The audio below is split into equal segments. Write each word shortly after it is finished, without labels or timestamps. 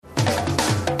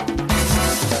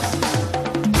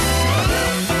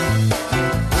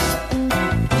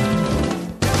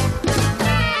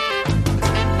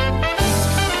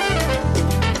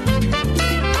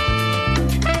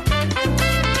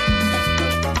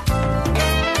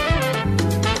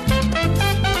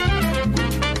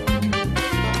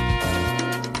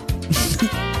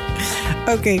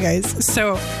Okay, guys.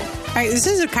 So this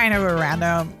is a kind of a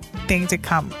random thing to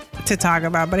talk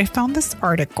about, but I found this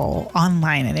article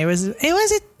online, and it was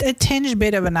a tinge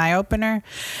bit of an eye opener,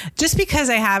 just because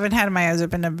I haven't had my eyes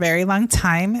open in a very long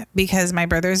time because my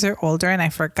brothers are older and I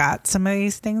forgot some of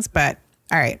these things. But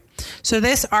all right. So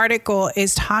this article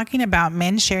is talking about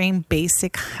men sharing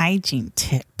basic hygiene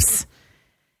tips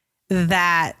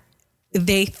that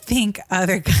they think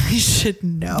other guys should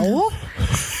know.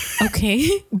 Okay.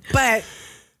 But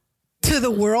to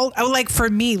the world, like for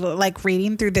me, like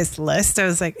reading through this list, I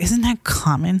was like, isn't that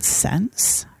common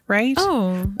sense? Right?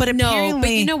 Oh, but apparently, no, but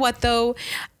you know what though?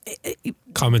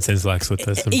 Common sense lacks with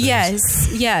this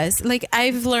sometimes. Yes. Like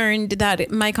I've learned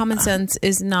that my common sense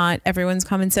is not everyone's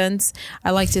common sense.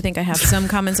 I like to think I have some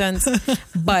common sense,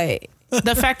 but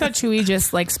the fact that Chewy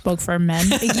just like spoke for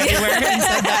men everywhere and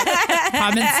said that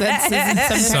common sense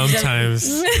isn't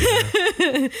Sometimes.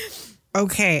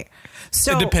 Okay.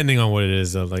 So depending on what it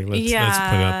is, though, like let's put it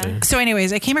out there. So,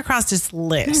 anyways, I came across this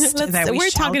list that we're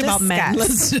talking about men.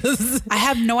 I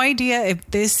have no idea if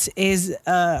this is.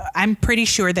 I'm pretty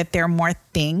sure that there are more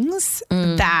things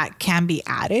that can be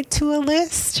added to a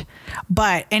list,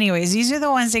 but anyways, these are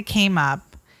the ones that came up,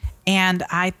 and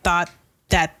I thought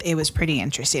that it was pretty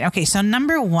interesting. Okay, so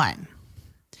number one.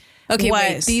 Okay,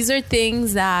 wait. These are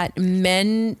things that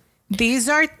men. These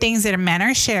are things that men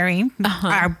are sharing,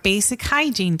 are basic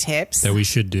hygiene tips. That we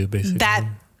should do, basically. That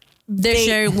they're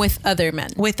sharing with other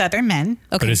men. With other men.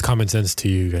 Okay. But it's common sense to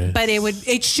you guys. But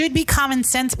it should be common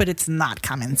sense, but it's not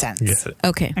common sense. Yeah.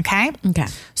 Okay. Okay? Okay.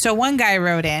 So one guy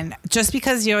wrote in, just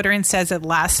because deodorant says it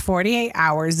lasts 48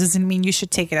 hours doesn't mean you should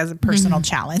take it as a personal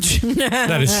challenge.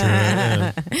 That is true.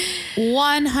 Yeah.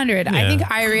 100. I think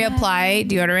I reapply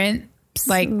deodorant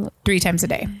like 3 times a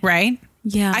day. Right?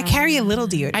 Yeah. I carry a little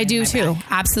deodorant. I do too. Bag.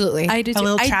 Absolutely. I do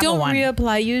too. I don't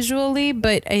reapply usually,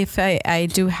 but if I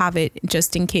do have it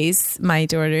just in case my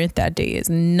deodorant that day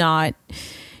is not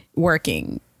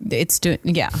working. It's doing,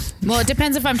 yeah. Well, it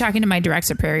depends if I'm talking to my direct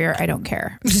superior. I don't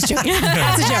care. I'm just joking.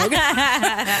 That's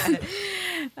a joke.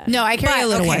 No, I carry a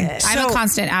little one. I'm a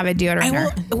constant avid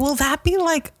deodorant. Will that be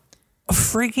like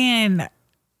friggin'...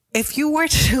 If you were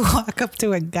to walk up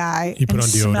to a guy you put and on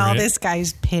deodorant, smell this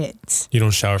guy's pits. You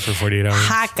don't shower for 48 hours.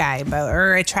 Hot guy,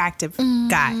 or attractive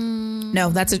guy.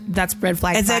 No, that's red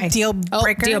flag. Is that deal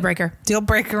breaker? Deal breaker. Deal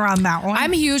breaker on that one.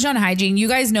 I'm huge on hygiene. You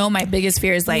guys know my biggest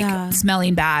fear is like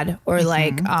smelling bad or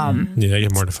like yeah, I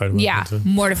get mortified with that.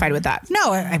 Mortified with that.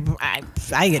 No,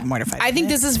 I get mortified. I think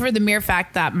this is for the mere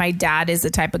fact that my dad is the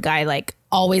type of guy like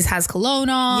always has cologne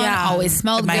on, always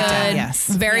smelled good. Dad, yes.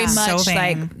 Very much so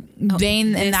like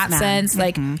vain in that sense.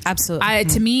 Like absolutely.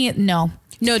 To me, no.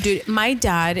 No, dude, my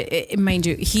dad, mind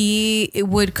you, he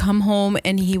would come home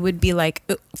and he would be like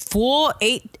full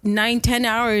 8, 9, 10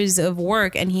 hours of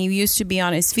work. And he used to be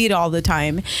on his feet all the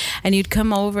time. And he'd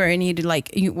come over and he'd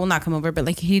like, well, not come over, but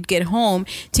like he'd get home,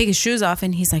 take his shoes off.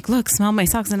 And he's like, look, smell my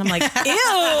socks. And I'm like,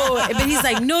 ew. But he's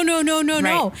like,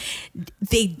 no.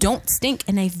 They don't stink.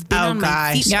 And I've been on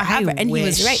my feet forever. And he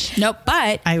was right. Nope.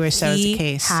 But I wish that was the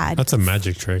case. That's a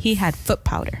magic trick. He had foot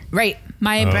powder. Right.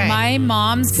 My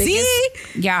mom's biggest...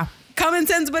 Yeah. Common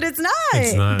sense, but it's not.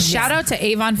 It's not. Shout out to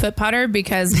Avon foot powder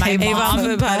because my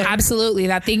mom, absolutely,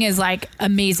 that thing is like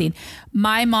amazing.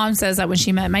 My mom says that when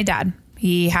she met my dad,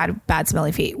 he had bad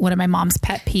smelling feet. One of my mom's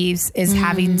pet peeves is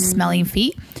having smelling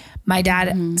feet. My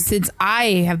dad, since I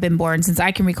have been born, since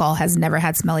I can recall, has never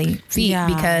had smelly feet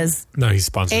because no, he's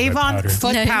sponsored Avon by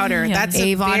foot powder. That's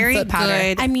Avon a very foot powder.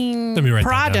 good Let me write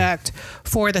product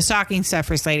for the stocking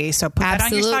stuffers, ladies. So put that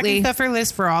on your stocking stuffer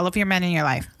list for all of your men in your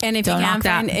life. And if you can't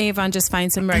find Avon, just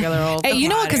find some regular old. Hey, you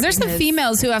know what? Because there's some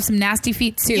females who have some nasty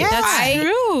feet too. Yeah, that's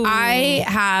true. I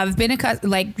have been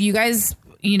like you guys.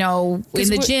 You know, in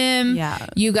the gym,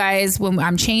 you guys, when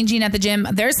I'm changing at the gym,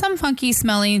 there's some funky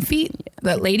smelling feet,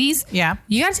 but ladies, you got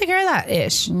to take care of that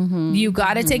ish. You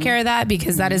got to take care of that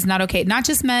because that is not okay. Not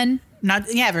just men.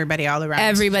 Everybody all around.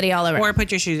 Everybody all around. Or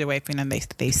put your shoes away from them.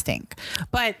 They stink.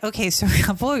 But okay, so a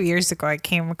couple of years ago, I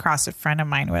came across a friend of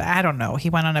mine with, I don't know,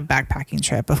 he went on a backpacking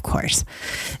trip, of course.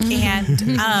 And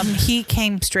he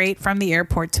came straight from the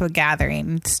airport to a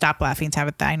gathering. Stop laughing,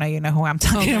 Tabitha. I know you know who I'm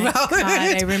talking about. God,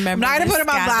 I remember. I'm not going to put him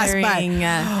on blast,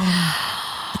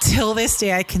 but till this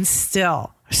day, I can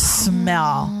still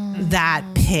smell that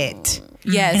pit.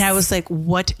 Yes. And I was like,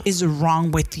 what is wrong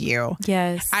with you?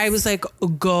 Yes. I was like,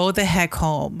 go the heck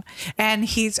home. And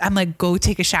I'm like, go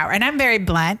take a shower. And I'm very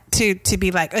blunt to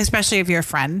be like, especially if you're a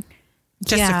friend,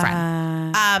 just a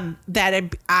friend.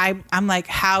 I'm like,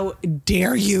 how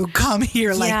dare you come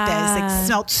here like this? Like, it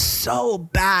smelled so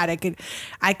bad.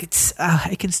 I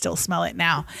can still smell it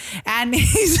now. And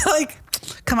he's like,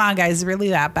 come on, guys, really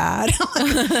that bad?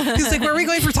 He's like, where are we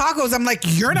going for tacos? I'm like,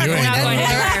 you're not going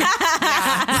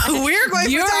anywhere. We're going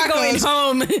for tacos. Going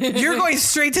home. You're going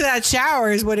straight to that shower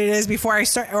is what it is before I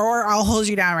start, or I'll hold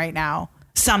you down right now.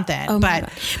 Something, but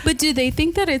do they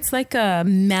think that it's like a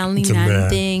manly man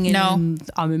thing? No,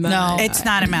 it's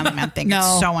not a manly man thing.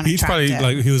 It's so unattractive. He's probably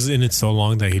like he was in it so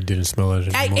long that he didn't smell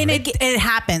it anymore. And it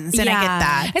happens, and I get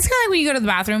that. It's kind of like when you go to the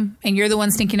bathroom and you're the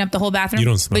one stinking up the whole bathroom. You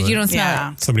don't smell it. But you don't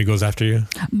smell it. Somebody goes after you.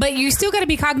 But you still got to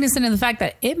be cognizant of the fact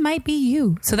that it might be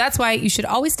you. So that's why you should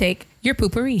always take your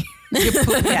poopery.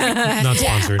 Not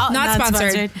sponsored. Not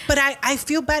sponsored. But I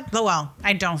feel bad. Well,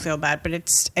 I don't feel bad,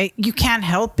 but you can't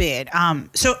help it.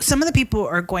 So some of the people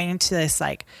are going into this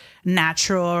like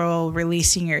natural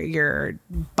releasing your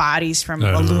bodies from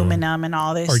aluminum and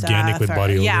all this organic stuff. with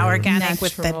body oil. Yeah, organic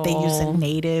with that they use a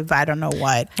native. I don't know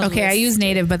what. Okay, I use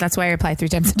native, but that's why I apply 3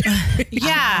 times a day.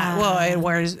 Yeah,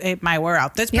 well, it might wear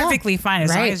out. That's perfectly fine as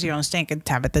long as you don't stink and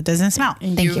Tabitha doesn't smell.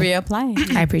 Thank you.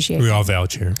 Reapply. I appreciate it. We all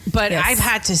vouch here. But I've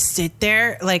had to sit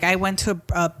there. Like I went to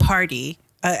a party.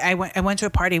 I went to a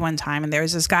party one time, and there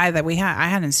was this guy that I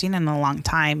hadn't seen in a long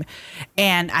time,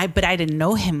 but I didn't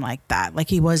know him like that. Like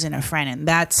he wasn't a friend, and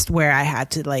that's where I had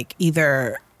to like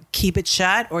either keep it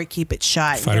shut or keep it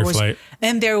shut. Fight or flight.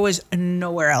 And there was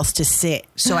nowhere else to sit,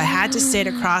 so I had to sit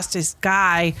across this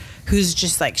guy who's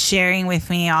just like sharing with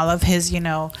me all of his,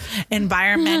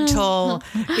 environmental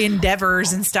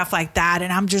endeavors and stuff like that,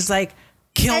 and I'm just like,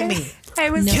 kill me.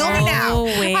 Kill me now.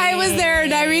 I was there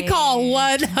and I recall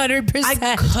 100%.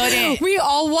 I couldn't. We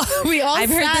all I've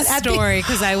heard the story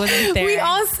because I wasn't there. We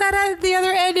all sat at the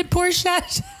other end and poor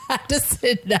Shash had to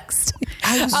sit next to me.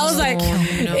 I was like,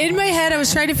 in my head, I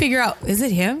was trying to figure out, is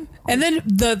it him? And then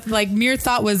the mere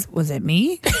thought was it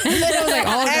me? And then I was like,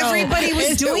 oh no. Everybody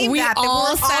was doing that. We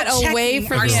all sat away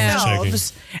from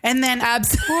ourselves. And then I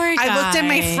looked at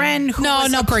my friend who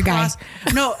was across.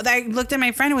 No, I looked at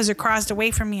my friend who was across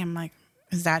away from me. I'm like,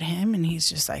 is that him? And he's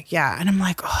just like, yeah. And I'm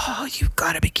like, oh, you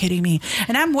gotta be kidding me.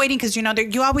 And I'm waiting because,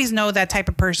 you always know that type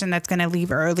of person that's going to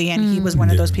leave early. And he was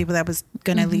one of those people that was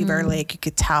going to leave early. Like you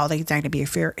could tell that he's not going to be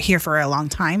here for a long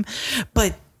time.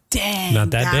 But dang. Not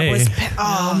that day.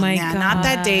 Oh my God. Not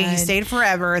that day. He stayed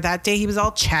forever. That day he was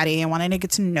all chatty and wanted to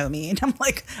get to know me. And I'm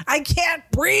like, I can't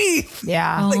breathe.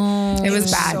 Yeah. It was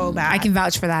bad. So bad. I can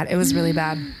vouch for that. It was really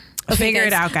bad. Figure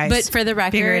it out, guys. But for the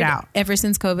record, figure it out. Ever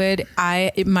since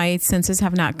COVID, my senses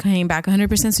have not came back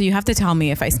 100%. So you have to tell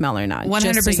me if I smell or not.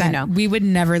 100%. So we would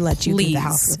never let you leave the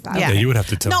house with that. Yeah, you would have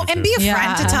to tell me. No, and be a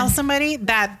friend to tell somebody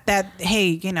that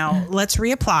hey, let's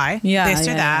reapply this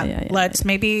or that. Let's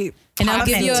maybe. And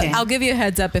I'll give you a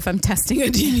heads up if I'm testing a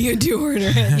new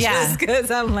deodorant. Yeah,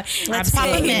 because I'm like, let's pop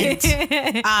a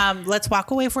mint. Let's walk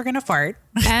away if we're gonna fart.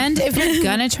 And if you're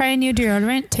gonna try a new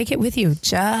deodorant, take it with you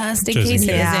just in case it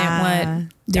isn't what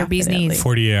their bees need.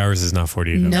 48 hours is not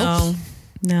 48 hours.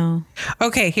 No.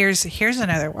 Okay, here's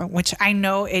another one, which I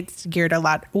know it's geared a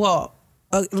lot. Well,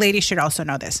 ladies should also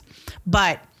know this,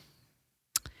 but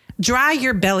dry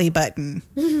your belly button.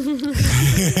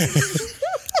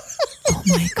 Oh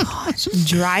my gosh.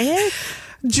 Dry it?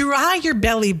 Dry your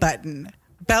belly button.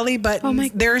 Belly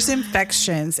button. There's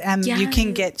infections and you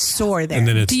can get sore there. And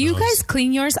then do you guys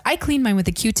clean yours? I clean mine with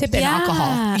a Q-tip and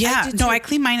alcohol. Yeah. I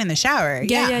clean mine in the shower.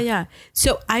 Yeah.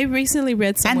 So I recently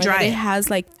read somewhere that it has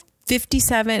like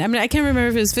 57. I mean, I can't remember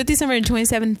if it was 57 or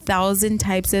 27,000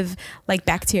 types of like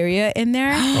bacteria in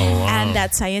there, and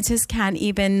that scientists can't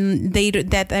even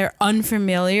that they're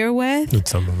unfamiliar with.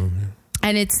 Some of them.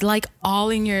 And it's like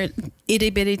all in your itty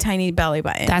bitty tiny belly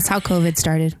button. That's how COVID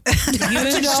started.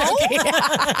 I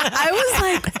was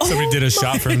like, somebody did a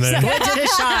shot from there.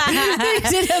 They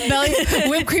did a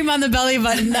whipped cream on the belly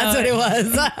button. That's what it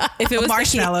was. If it was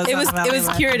marshmallows, it was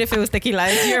cured. If it was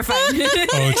tequila, you're fine.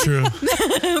 Oh, true.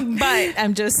 But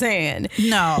I'm just saying,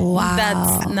 no, wow,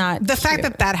 that's not the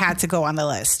fact that had to go on the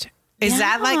list. Is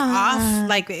that like off?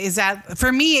 Like, is that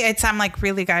for me? I'm like,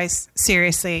 really, guys,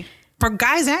 seriously. For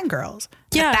guys and girls,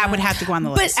 that would have to go on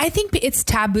the list. But I think it's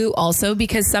taboo also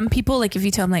because some people, like if you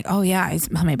tell them like, oh yeah, I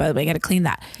smell my belly, I got to clean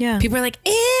that. Yeah. People are like,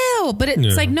 ew. But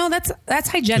it's like, no, that's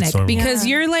hygienic because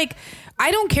you're like,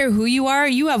 I don't care who you are.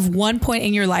 You have one point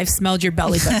in your life smelled your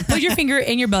belly button. Put your finger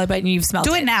in your belly button and you've smelled it.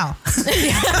 Do it now.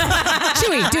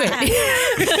 Chewy, do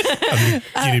it.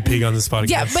 Guinea pig on the spot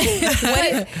again.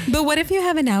 Yeah, but what if you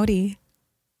have an outie?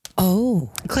 Oh,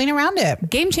 clean around it.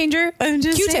 Game changer. I'm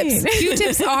just Q-tips. saying.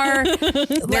 Q-tips are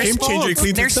game changer.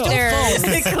 Cleans itself.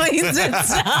 It cleans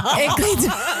itself. It cleans.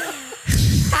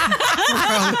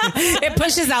 It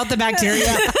pushes out the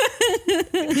bacteria.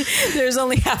 There's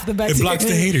only half the bacteria. It blocks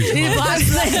the haters. It blocks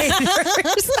the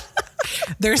haters.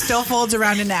 There's still folds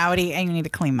around an Audi, and you need to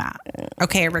clean that.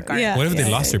 Okay, regardless. Yeah. What if they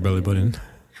lost their belly button?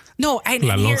 No, I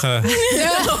La lonja.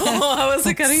 I was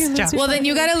like, Well, then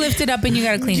you got to lift it up and you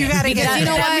got to clean it. You gotta get Because it. you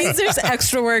know that what? means there's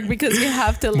extra work because you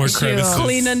have to More crevices.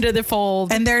 clean under the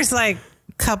fold. And there's like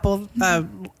a couple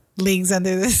leagues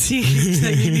under the sea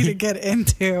that you need to get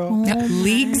into.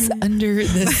 Leagues under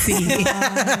the sea.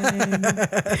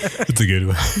 That's a good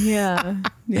one. Yeah.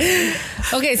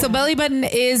 Okay, so belly button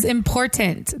is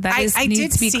important. That is I needs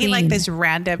did to be see clean. like this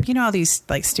random, you know, all these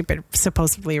like stupid,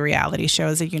 supposedly reality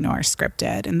shows that are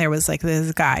scripted. And there was like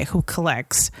this guy who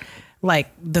collects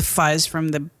like the fuzz from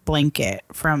the blanket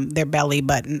from their belly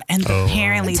button. And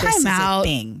apparently this is a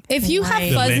thing. If you have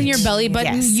The fuzz in lint. your belly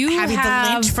button, Yes, you having have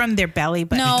the lint from their belly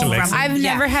button. No, collects it? I've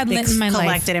never had they lint in my life.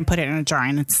 collect it and put it in a jar,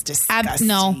 and it's disgusting.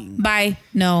 No, bye.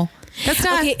 No, that's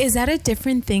not. Okay, is that a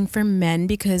different thing for men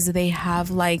because they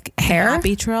have like Hair?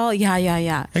 happy trail? Yeah.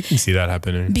 I can see that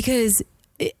happening. Because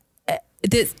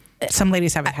this. Some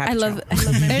ladies have a happy I love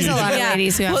trail. my There's a lot of Yeah.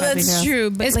 ladies who have Well, happy that's trails.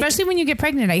 true, but, especially when you get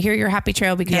pregnant. I hear your happy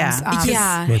trail becomes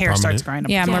Yeah. More hair starts prominent. growing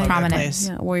up. Yeah, more all over the prominent. place.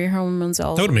 Yeah, where your hormones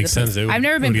all That would over make the place. sense. It would- I've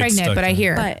never been would get pregnant, stuck but I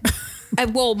there. hear.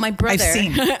 But well, my brother,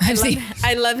 seen.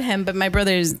 I love him, but my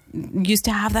brothers used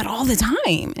to have that all the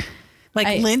time.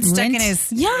 Like lint stuck in lint?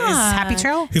 his Yeah. happy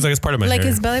trail? He's like, it's part of my Like hair.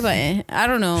 his belly button. I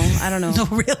don't know. No,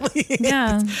 really?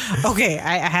 Yeah. Okay,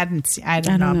 I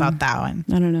didn't know about that one.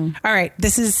 I don't know. All right,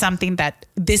 this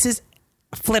is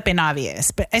flipping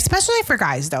obvious, but especially for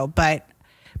guys though. But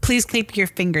please keep your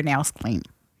fingernails clean.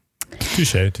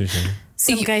 Touche.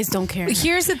 Some guys don't care.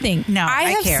 Here's the thing. No, I I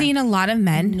have care. seen a lot of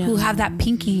men who have that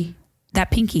pinky. They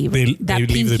leave the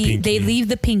pinky. They leave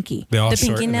the pinky. They all The short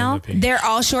pinky and then nail? the pinky. They're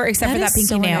all short except That for that is pinky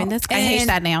so nail. annoying. That's I hate And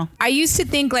that nail. I used to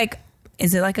think like,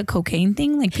 is it like a cocaine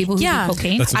thing? Like people who Yeah. do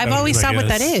cocaine? That's I've I always thought what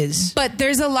guess. that is. But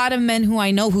there's a lot of men who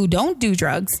I know who don't do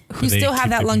drugs who They still have keep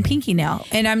that the long pinky. pinky nail,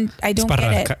 and I don't Para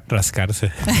get it. rascarse.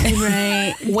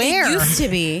 Right. Where? It used to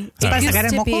be. Para It sacar used el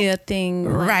to be moco? a thing.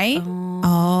 Right?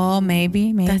 Oh,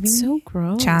 maybe. That's so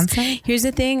gross. Chance. Here's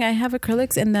the thing. I have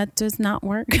acrylics and that does not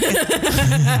work.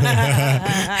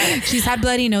 She's had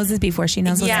bloody noses before. She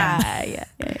knows what's up. yeah.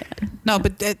 No,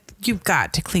 but you've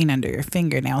got to clean under your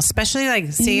fingernails, especially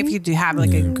like say if you do have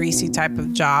like a greasy type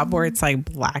of job where it's like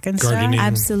black and Gardening. stuff.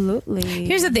 Absolutely.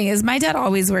 Here's the thing: is my dad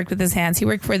always worked with his hands. He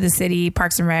worked for the city,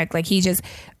 Parks and Rec. Like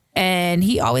and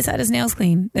he always had his nails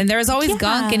clean. And there was always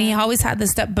gunk, and he always had the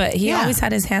stuff, but he always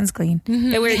had his hands clean.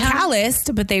 They were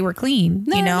calloused, but they were clean.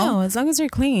 No, you know, no, as long as they're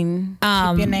clean.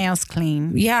 Keep your nails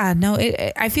clean. Yeah, no,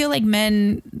 I feel like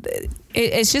men,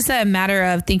 it's just a matter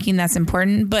of thinking that's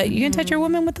important, but you can touch your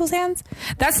woman with those hands.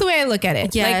 That's the way I look at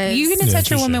it. Yes. Like, you can Yeah, touch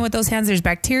your for woman sure. with those hands. There's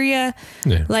bacteria.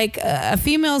 Yeah. Like a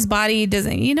female's body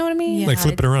doesn't, you know what I mean? Yeah. Like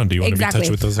flip it around. Do you want to be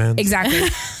touched with those hands? Exactly.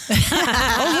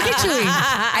 Oh, look at you.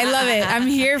 I love it. I'm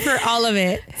here for all of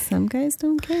it. Some guys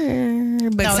don't care.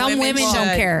 But No, Some women don't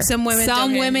should. care. Some women Some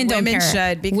don't. women don't Women care.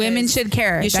 should, because Women should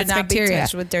care. You should That's not be bacteria.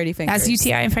 touched with dirty fingers. That's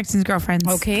UTI infections, girlfriends.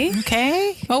 Okay.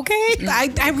 Okay. Okay.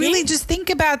 I really just think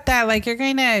about that. Like you're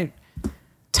going to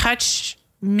touch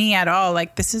me at all.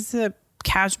 Like this is a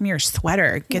cashmere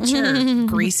sweater. Get your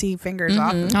greasy fingers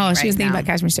off. of me Oh, she was right thinking now. about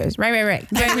cashmere sweaters. Right.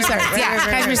 Cashmere sweaters. Yeah,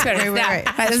 cashmere sweaters. right.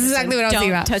 Yeah. This is exactly what I was Don't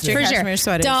thinking about. touch your For cashmere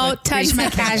sweaters Don't with touch my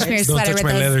cashmere Don't sweater touch with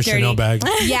my those leather dirty Chanel bag.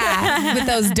 Yeah, with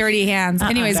those dirty hands.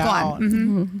 Anyways, go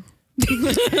on.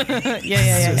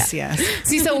 Yeah. Just, yes.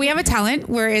 See, so we have a talent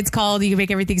where it's called "You Can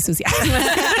Make Everything Sucia."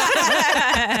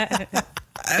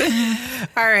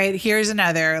 All right. Here's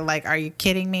another. Like, are you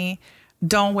kidding me?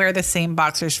 Don't wear the same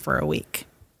boxers for a week.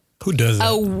 Who does that?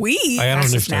 A week. I don't That's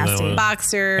understand that nasty. one. I don't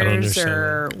Boxers understand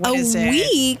or that. what is A it?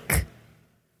 week.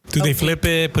 Do they flip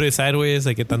it, put it sideways?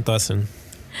 Like, ¿qué tanto hacen?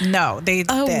 No, they.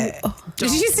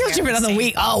 She's still tripping on the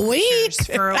week. A week.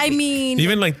 I mean,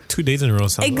 Even like 2 days in a row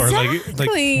sounds, or like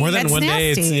Exactly. more than That's one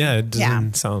day. It's nasty. it doesn't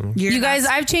Yeah. sound. You guys,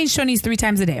 I've changed chonies 3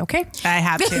 times a day. Okay. I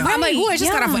have to. I'm like, oh, I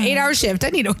just got off an 8-hour shift. I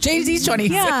need to change these chonies.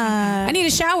 Yeah. I need a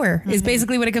shower. Is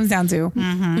basically what it comes down to.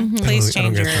 Please I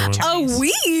don't change get your. that one. a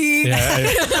week. Yeah,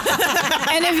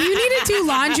 And if you need to do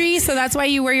laundry, so that's why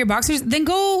you wear your boxers, then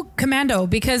go commando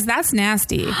because that's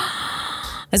nasty.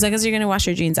 As long as you're going to wash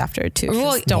your jeans after too.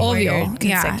 Well, Just don't wear obvio. it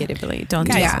Yeah. consecutively. Don't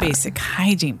do Guys, that. basic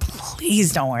hygiene.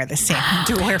 Please don't wear the same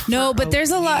underwear. For No, but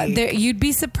there's a lot. week. There, you'd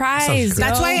be surprised. Sounds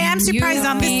That's why I am You'd surprised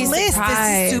on be this list. surprised.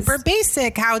 This is super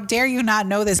basic. How dare you not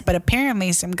know this? But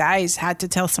apparently, some guys had to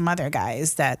tell some other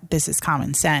guys that this is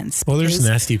common sense. Well, there's because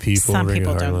nasty people. Some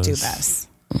people don't do regardless.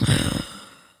 this.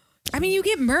 I mean, you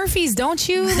get Murphys, don't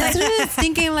you? That's what I was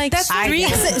thinking. Like I streaks,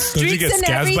 guess. Don't you streaks get and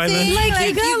scabs by everything. then? Like You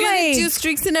you're got, gonna like- do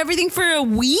streaks and everything for a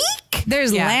week.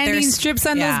 There's landing strips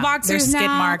on those boxers There's now. skid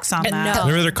marks on that. No.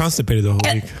 Remember, they're constipated the whole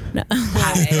week.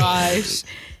 Oh gosh.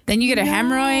 Then you get a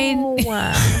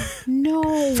hemorrhoid.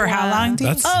 No. For how long? Do you?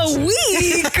 That's A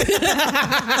week.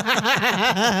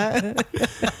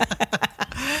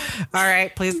 All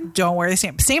right, please don't wear the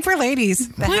same. Same for ladies.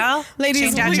 The hell, Ladies,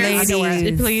 change out your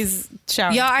underwear. please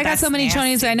shower. Yo, I got That's so many nasty.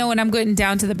 chonies. I know when I'm getting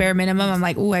down to the bare minimum, I'm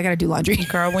like, ooh, I gotta do laundry.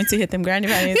 Girl, once you hit them granny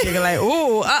panties, you're like,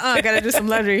 ooh, gotta do some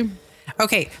laundry.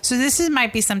 Okay, so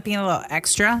might be something a little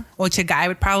extra, which a guy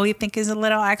would probably think is a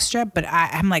little extra, but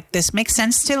I'm like, this makes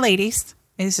sense to ladies.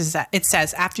 It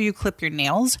says after you clip your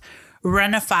nails,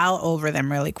 run a file over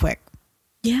them really quick.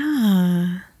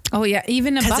 Yeah. Oh yeah,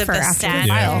 even a Because of buffer the after sand. the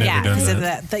Yeah, file. I've never done because of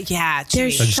that. They're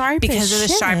Chewy. sharp because as of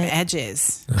the sharp shit.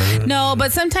 edges. No,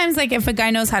 but sometimes like if a guy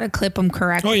knows how to clip them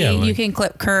correctly, Oh, yeah, like, you can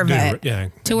curve do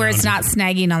it to where it's not laundry.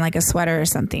 snagging on like a sweater or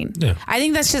something. Yeah. I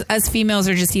think that's just us females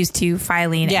are just used to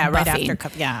filing. Yeah, and right buffing. after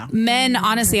cup. Yeah. Men,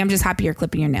 honestly, I'm just happy you're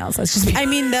clipping your nails. Let's just be. I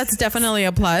mean, that's definitely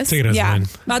a plus. Take it as a win.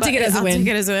 I'll take it as a win. Take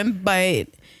it as a win, but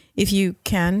if you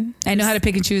can, I know how to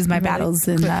pick and choose my battles,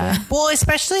 and Well,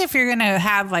 especially if you're gonna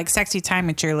have like sexy time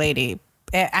with your lady,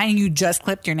 and you just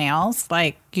clipped your nails,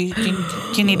 like you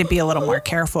need to be a little more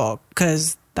careful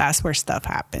because that's where stuff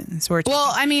happens. Well,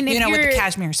 I mean, if with you're- the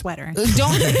cashmere sweater.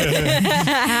 don't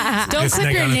clip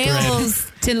snag your on a thread. nails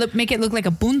to make it look like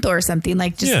a punto or something.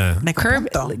 Like just Yeah. Like a curve,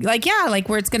 punto. like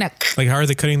where it's gonna. Like, how are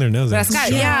they cutting their nails?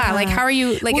 Like how are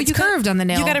you? Like Well, it's you got- curved on the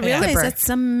nail. you got to realize clipper. that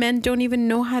some men don't even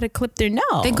know how to clip their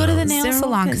nails. Then go to the nail They're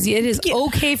salon because it is Yeah.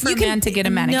 okay for a You can- man to get a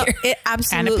manicure No,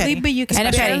 absolutely, pedi. but you can and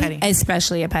a especially petty,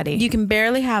 especially a petty. You can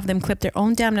barely have them clip their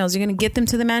own damn nails. You're gonna get them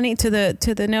to the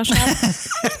to the nail shop.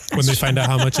 When they find out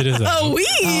how much it is.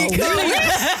 week.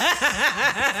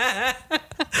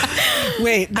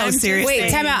 Wait, no, seriously.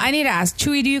 Wait, time out. I need to ask,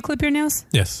 Chewy, do you clip your nails?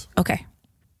 Yes, Okay.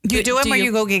 You do them Do or you-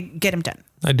 you go get them done?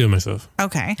 I do it myself.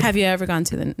 Okay. Have you ever gone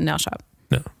to the nail shop?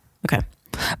 No, Okay.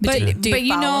 But do you but you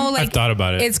follow know, them? like I've thought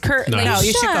about it. it's No, like, No, just-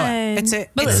 you should go. Shine. It's a.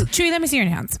 but it's- Chewy, let me see your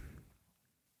hands.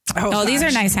 oh, These are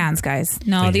gosh. nice hands, guys.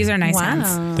 No, Thank these you. are nice Wow.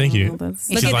 hands. Thank you. That's-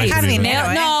 She's Look at lying these. to How do me, they but- nail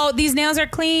it? No, these nails are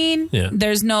clean. Yeah.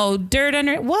 There's no dirt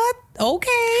under it. What?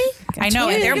 Okay. I know,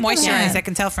 and they're Look at moisturized. that. I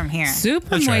can tell from here.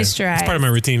 Super I try. It's moisturized. part of my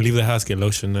routine. Leave the house, get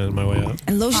lotion on my way out.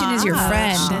 And lotion is your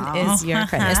friend. Lotion is your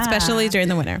friend, especially during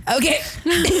the winter. Okay.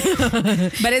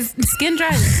 But it's Skin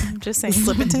dries. Just saying.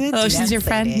 Slip into it. lotion's your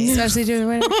friend, especially during the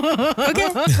winter.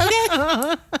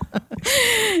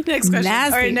 Next question.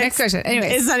 Nasty. All right, next question.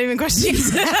 Anyways, It's not even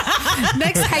questions.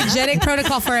 next hygienic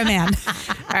protocol for a man.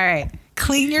 All right.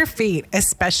 Clean your feet,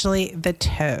 especially the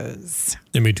toes.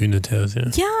 In between the toes, yeah.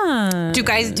 Yeah. Do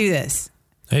guys do this?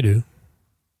 I do.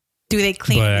 Do they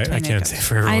clean But between I the can't toes? say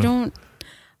for everyone.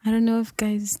 I don't know if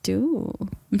guys do.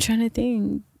 I'm trying to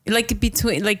think. Like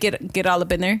between, like get all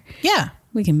up in there. Yeah.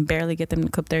 We can barely get them to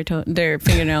clip their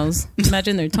fingernails.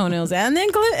 Imagine their toenails and then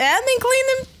clean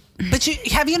them. But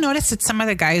have you noticed that some of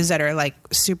the guys that are like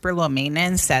super low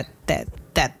maintenance that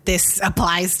this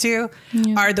applies to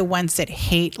are the ones that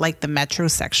hate like the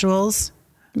metrosexuals?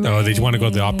 Oh, they want to go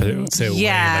the opposite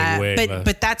Yeah, way. Like, way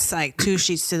but that's like two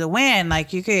sheets to the wind.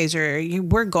 Like you guys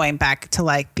we're going back to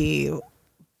like the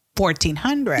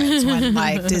 1400s when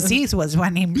like disease was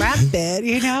running rampant,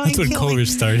 you know? That's when COVID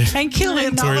started. And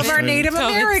killing That's all where of it our started. Native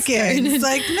Americans.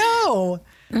 Like, no.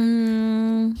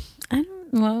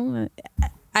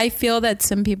 I feel that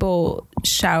some people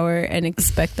shower and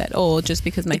expect that, just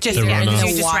because my Just, feet are in runoff. the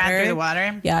you just water. ran through the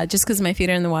water. Yeah, just because my feet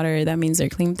are in the water, that means they're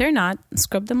clean. They're not.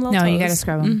 Scrub them low No, you toes. got to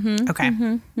scrub them.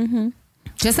 Okay.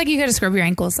 Just like you got to scrub your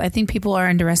ankles. I think people are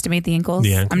underestimate the ankles.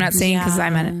 The ankles. I'm not saying because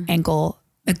I'm an ankle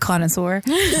connoisseur,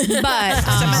 but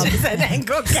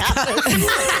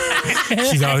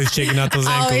She's always checking out those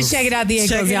ankles. always checking out the ankles,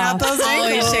 Checking y'all. out those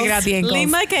Always ankles. checking out the ankles. Leave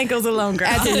my ankles alone, girl.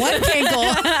 That's one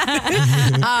ankle.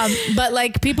 But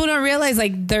like people don't realize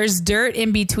like there's dirt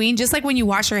in between. Just like when you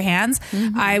wash your hands,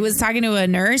 I was talking to a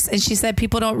nurse and she said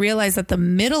people don't realize that the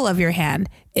middle of your hand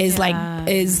is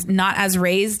is not as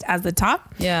raised as the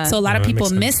top. Yeah. So a lot Oh, of that people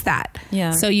makes sense. miss that.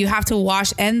 Yeah. So you have to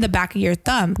wash and the back of your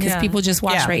thumb because Yeah. people just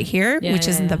wash Yeah. right here, Yeah, which yeah,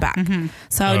 isn't yeah. the back.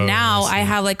 So Oh, now I see. I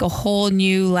have like a whole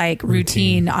new like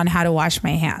routine on how to wash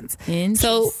my hands. So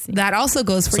Interesting. that also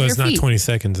goes for So your it's not feet. 20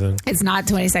 seconds then. It's not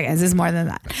 20 seconds. It's more than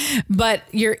that. But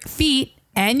your feet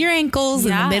and your ankles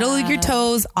and the middle of your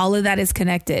toes, all of that is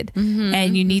connected.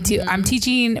 And you need to, I'm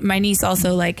teaching my niece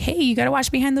also like, hey, you got to wash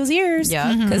behind those ears.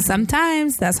 Yeah. Because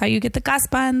sometimes that's how you get the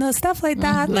caspa and the stuff like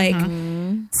that. Like,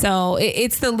 so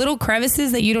it's the little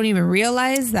crevices that you don't even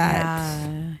realize that.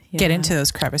 Get into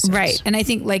those crevices. Right. And I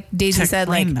think like Daisy To said,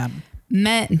 like clean them.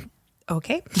 men,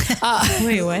 Okay.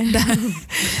 Wait, what?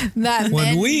 That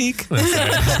 1 week.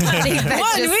 think that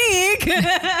 1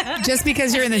 week. just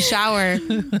because you're in the shower,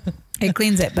 it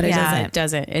cleans it, but it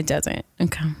doesn't. It doesn't.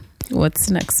 Okay. What's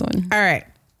the next one? All right.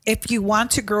 If you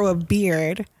want to grow a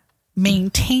beard,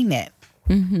 maintain it.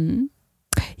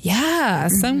 Yeah.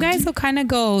 Some guys will kind of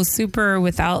go super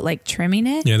without like trimming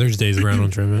it. Yeah, there's days where I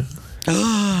don't trim it.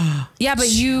 Yeah, but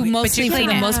you mostly, for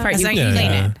the most part, you like clean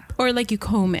clean it. it. Or like you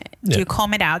comb it. Do you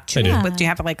comb it out? I do. Do you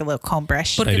have like a little comb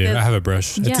brush? I do. I have a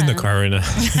brush. It's in the car right now.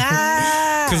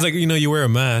 Because like, you wear a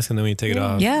mask and then when you take it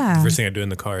off, Yeah. the first thing I do in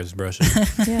the car is brush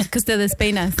it. Yeah, because they're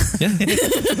despeinas.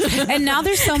 And now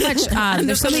there's so much,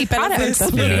 there's so many products.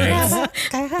 Yeah.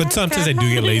 But sometimes I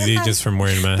do get lazy just from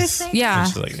wearing masks. Yeah.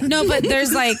 Just like- No, but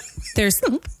there's does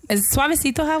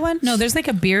Suavecito have one? No, there's like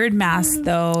a beard mask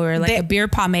though, or like a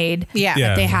beard pomade Yeah. Yeah.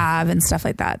 that they have and stuff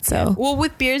like that. So Well,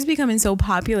 with beards becoming so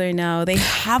popular now, they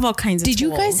have all kinds of did you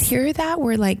tools. guys hear that?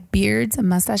 Where like beards and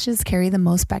mustaches carry the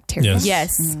most bacteria? Yes.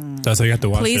 Yes. That's why you have to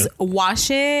wash Please it. wash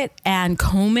it and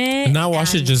comb it. And not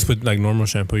wash it just with like normal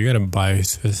shampoo. You got to buy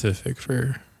specific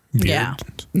for beard. Yeah.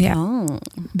 Yeah. Oh.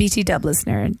 BT Dub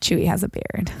listener, Chewy has a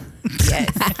beard. Yes.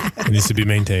 It needs to be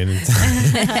maintained.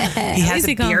 He has a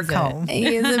he beard calls comb.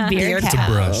 He has a beard It's a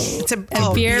brush. It's a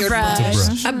beard beard brush.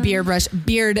 brush. A beard brush.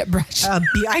 Beard brush.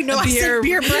 I know. I said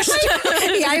beard brush.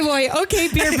 Yeah, boy. Okay,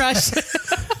 beard brush.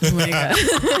 Oh my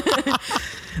God.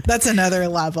 That's another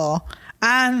level.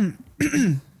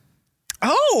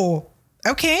 Oh,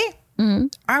 okay.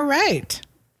 All right.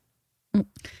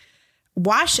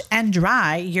 Wash and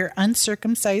dry your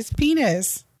uncircumcised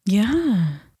penis. Yeah.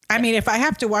 I mean, if I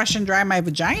have to wash and dry my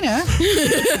vagina,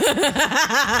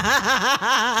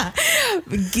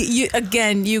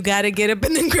 You got to get up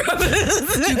in the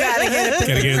crevice. you gotta get up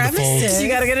Gotta get in the folds. You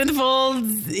got to get in the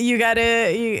folds. You got to.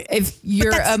 If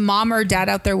you're a mom or dad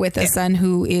out there with a son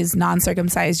who is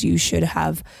non-circumcised, you should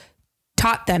have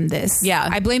taught them this. Yeah.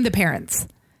 I blame the parents.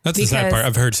 That's the sad Because- part.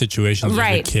 I've heard situations where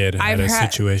Right. the kid had I've a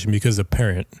had- situation because the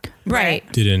parent Right.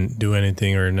 didn't do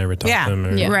anything or never taught Yeah. them.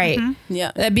 Or, Yeah. Right.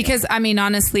 Yeah. Because I mean,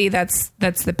 honestly, that's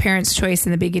the parents' choice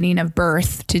in the beginning of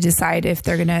birth to decide if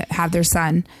they're going to have their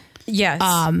son. Yes.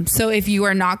 So if you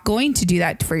are not going to do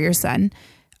that for your son,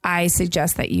 I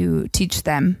suggest that you teach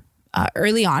them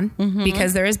early on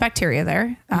because there is bacteria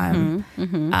there.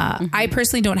 I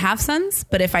personally don't have sons,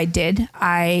 but if I did,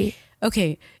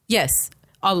 Okay. Yes.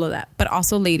 All of that. But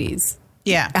also, ladies,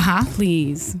 yeah.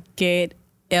 please get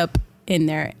up in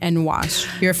there and wash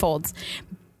your folds,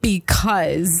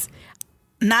 because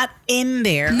Not in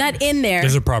there. not in there.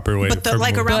 There's a proper way. But for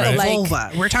like movement, around the right?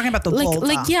 vulva. We're talking about the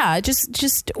vulva.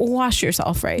 just wash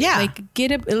yourself, right? Yeah. Like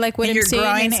get up, like what In I'm your saying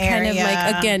groin is kind of area.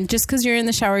 like, again, just because you're in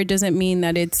the shower doesn't mean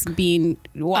that it's being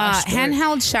washed. or-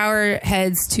 handheld shower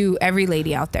heads to every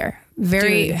lady out there.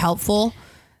 Very Dude. helpful.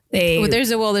 Well,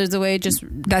 there's a will, there's a way. Just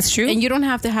That's true. and you don't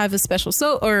have to have a special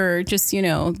soap or just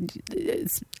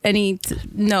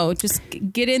just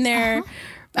get in there.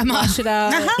 Wash it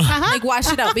out, like wash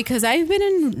it out, because I've been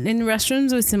in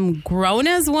restrooms with some grown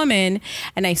ass woman,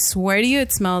 and I swear to you,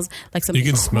 it smells like something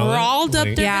can smell it? crawled up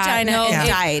Like- their Yeah, vagina no, and if-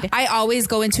 died. I always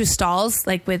go into stalls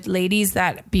like with ladies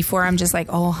that before I'm just like,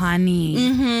 oh honey,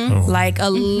 like a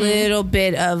little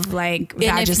bit of like And if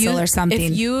Vagisil or something.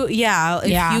 If you Yeah.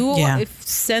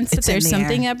 sense that It's in there's the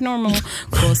something air. abnormal,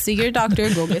 go see your doctor.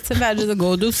 Go get some Vagisil.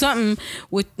 Go do something.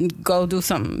 Go do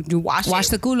something. You wash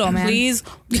the culo, man. Please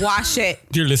wash it.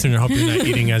 Dear listener, I hope you're not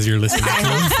eating as you're listening.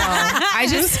 I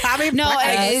just no.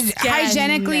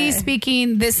 Hygienically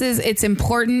speaking, it's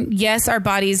important. Yes, our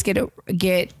bodies get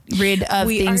rid of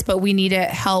things, but we need to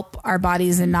help our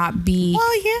bodies and not be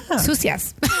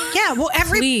sucias. Yeah. Well,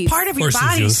 every Please. part of your Or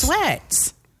body sucios.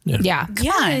 sweats. Yeah,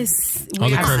 Yes. All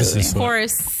the We are crevices sweat.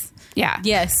 porous. yeah.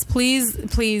 Yes. Please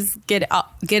get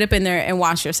up in there and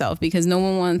wash yourself, because no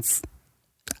one wants.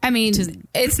 I mean,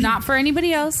 it's not for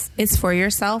anybody else. It's for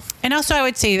yourself. And also, I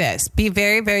would say this: be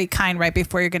very, very kind right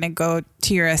before you're going to go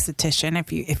to your esthetician.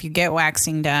 If you get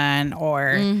waxing done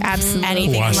or Absolutely.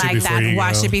 anything Wash it like before that, you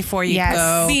wash go. it before you Yes.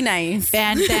 go. Be nice.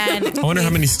 And then I wonder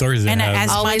how many stories they and have. as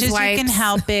much Always as you can wipes.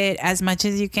 help it, as much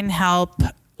as you can help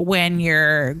when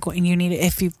you're going, you need,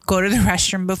 if you go to the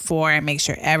restroom before, and make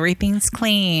sure everything's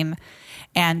clean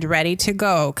and ready to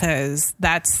go, because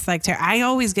that's like I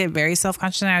always get very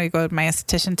self-conscious now. I go to my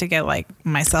esthetician to get like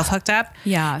myself hooked up,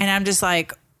 Yeah. and I'm just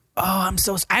like,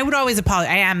 I would always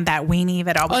apologize. I am that weenie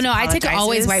that always Oh no, I take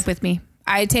always apologizes. wipe with me.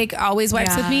 I take always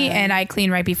wipes with me, and I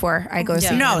clean right before I go.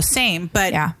 See No, her. same,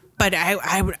 but Yeah. but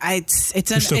it's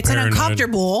still an paranoid.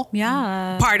 uncomfortable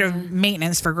Yeah. part of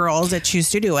maintenance for girls that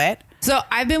choose to do it. So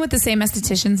I've been with the same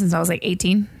esthetician since I was like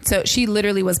 18. So she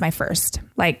literally was my first.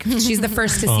 Like she's the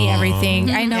first to see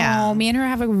everything. I know. Yeah. Me and her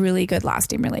have a really good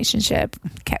lasting relationship.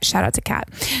 Shout out to Kat.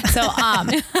 So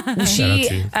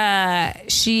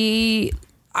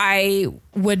I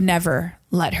would never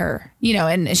let her, you know,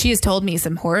 and she has told me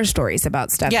some horror stories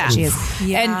about stuff that she has.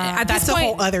 Yeah. And at That's this point, a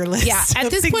whole other list. Yeah. At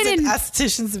of this things point that in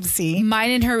estheticians have seen.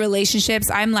 mine and her relationships,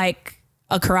 I'm like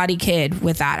a karate kid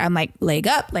with that. I'm like leg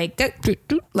up, like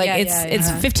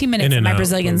it's 15 minutes In and and my out.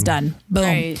 Brazilian's Boom. done. Boom.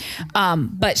 Right.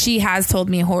 But she has told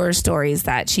me horror stories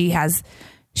that she has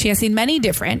seen many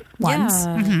different ones,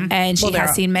 and she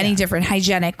has seen many different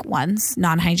hygienic ones,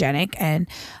 non-hygienic, and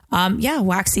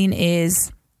waxing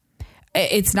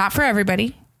it's not for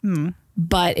everybody,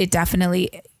 but it definitely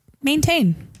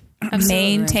maintain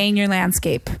your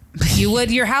landscape. You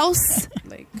would your house.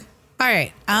 All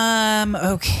right.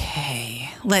 Okay.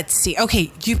 Let's see.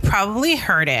 Okay, you probably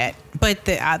heard it, but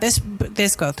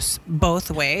this goes both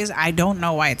ways. I don't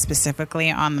know why it's specifically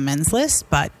on the men's list,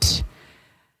 but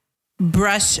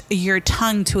brush your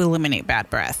tongue to eliminate bad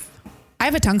breath. I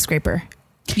have a tongue scraper.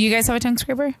 Do you guys have a tongue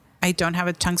scraper? I don't have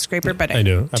a tongue scraper, but I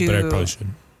do. But I probably should.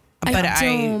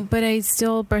 But but I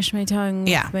still brush my tongue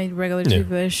with my regular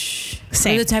toothbrush.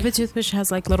 Same. The type of toothbrush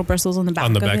has like little bristles on the back.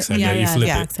 On the of back it. side, yeah, you flip it.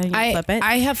 Backside, you flip it.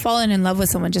 I have fallen in love with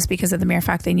someone just because of the mere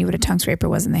fact they knew what a tongue scraper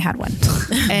was and they had one.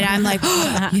 And I'm like,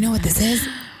 you know what this is?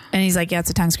 And he's like, yeah,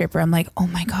 it's a tongue scraper. I'm like, oh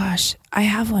my gosh, I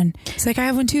have one. He's like, I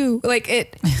have one too. Like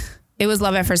it was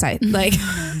love at first sight. Like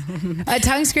a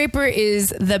tongue scraper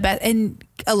is the best. And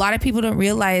a lot of people don't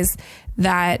realize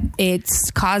that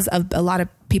it's cause of a lot of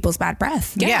people's bad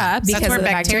breath. Yeah, because that's where of the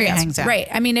bacteria bacteria hangs out. Right.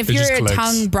 I mean, if It you're just a collects.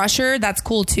 tongue brusher, that's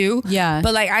cool too. Yeah.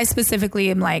 But like I specifically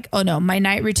am like, oh no, my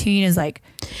night routine is like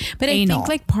But anal. I think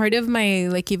like part of my,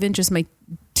 like even just my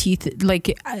teeth,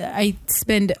 like I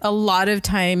spend a lot of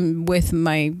time with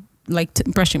my, like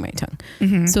brushing my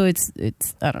tongue. So it's,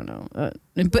 I don't know.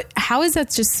 But how is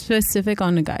that just specific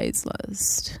on a guy's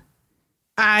list?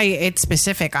 it's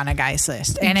specific on a guy's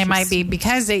list, and it might be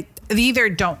because they either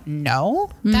don't know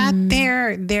that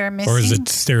they're missing, Or is it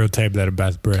stereotype that a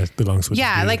bad breath belongs with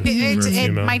yeah, the like dude or it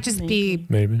female? might just be.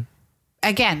 Maybe.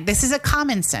 Again, this is a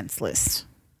common sense list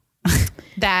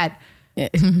that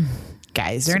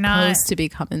guys are not Supposed to be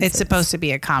common It's sense. supposed to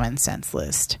be a common sense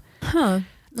list.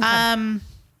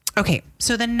 Okay,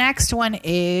 so the next one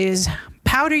is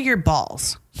powder your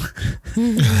balls.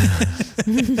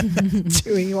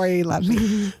 Chewy, why are you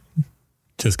laughing?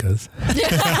 Just cause.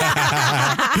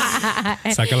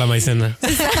 Saca la maicena.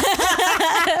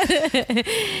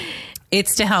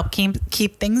 It's to help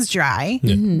keep things dry.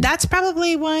 That's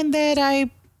probably one that I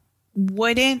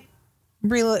wouldn't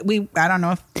really. I don't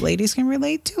know if ladies can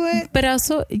relate to it. But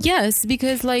also, yes,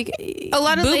 because like a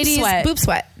lot of boob ladies sweat. boob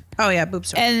sweat. Oh yeah,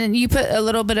 boobs. And then you put a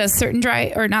little bit of certain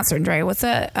dry, or not certain dry. What's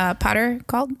that powder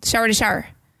called? Shower to shower.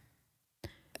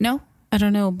 No, I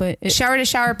don't know, but shower to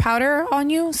shower powder on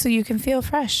you so you can feel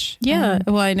fresh. yeah.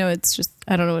 Well, I know it's just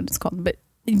I don't know what it's called, but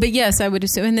yes, I would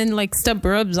assume. And then like stub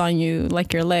rubs on you,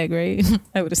 like your leg, right?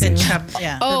 I would assume.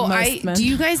 Yeah. Oh, most men. do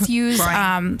you guys use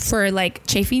Groin. for like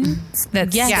chafing?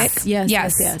 That's Yes. stick?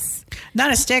 Yes.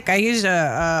 Not a stick. I use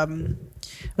a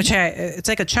it's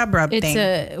like a chub rub It's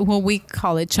thing. we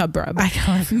call it chub rub. I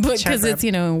call it chub because rub. it's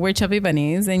we're chubby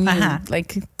bunnies and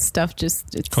like stuff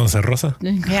just it's Con rosa.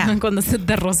 Yeah. cuando se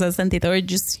te rosa sentito, or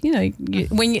just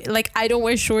when you like I don't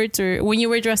wear shorts or when you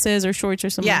wear dresses or shorts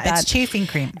or something Yeah, like that it's chafing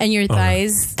cream. and your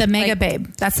thighs The Mega Babe.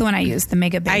 That's the one I use. The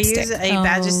Mega Babe I stick. use a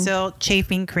Vagisil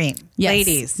chafing cream. Yes,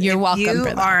 Ladies, you're if welcome You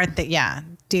for that. are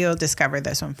Dio discovered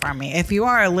this one for me. If you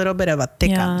are a little bit of a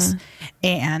thickums,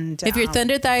 and if your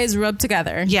thunder thighs rub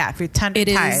together, if your thunder it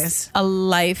is thighs, a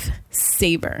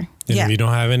lifesaver. And Yeah. if you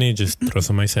don't have any, just throw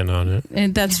some maicena on it.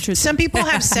 And that's true. some people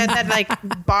have said that like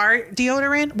bar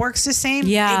deodorant works the same.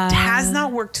 Yeah. It has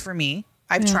not worked for me.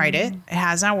 I've tried it. It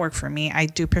has not worked for me. I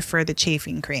do prefer the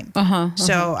chafing cream.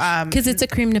 So, because it's a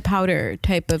cream to powder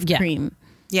type of cream.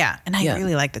 yeah, and I Yeah.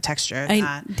 really like the texture of I-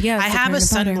 that. yeah, it's I the have a cream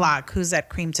to powder. sunblock who's that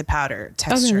cream to powder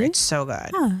texture. really? It's so good.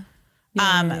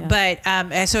 Yeah.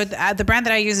 But so the brand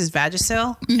that I use is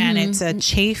Vagisil, and it's a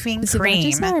chafing Is it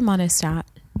cream. Vagisil or Monistat?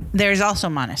 There's also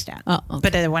Monistat, Oh, okay.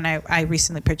 but the one I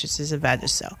recently purchased is a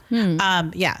Vagisil.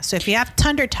 So if you have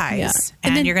thunder ties Yeah. and,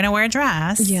 And then- you're gonna wear a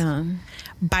dress, Yeah.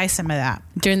 buy some of that.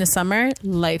 During the summer,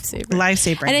 lifesaver.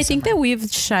 Lifesaver. And I think that we've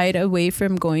shied away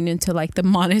from going into like the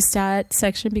Monistat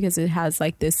section because it has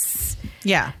like this,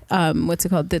 what's it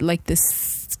called?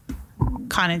 This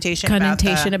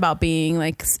connotation about being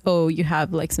like, you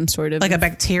have like some sort of like a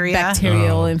bacterial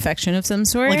bacterial infection of some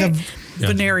sort. like a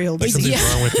venereal Like disease.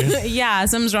 something's wrong with you. Yeah,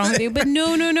 something's wrong with you. But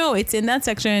no. It's in that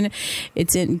section.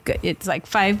 It's like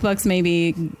 $5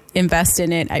 maybe. Invest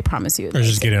in it. I promise you. Or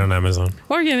just get it on Amazon.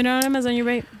 Or give it on Amazon. You're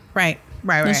right. Right.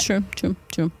 That's true.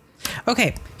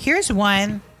 Okay, here's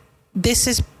one. This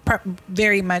is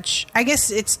very much, I guess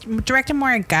it's directed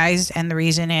more at guys, and the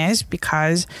reason is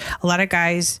because a lot of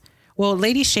guys,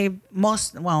 ladies shave a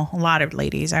lot of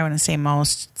ladies, I wouldn't say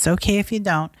most. It's okay if you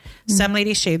don't. Some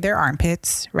ladies shave their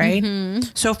armpits, right?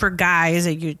 So for guys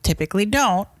that you typically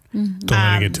don't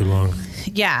let it get too long.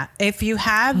 Yeah. If you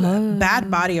have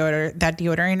bad body odor, that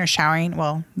deodorant or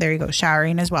showering, there you go,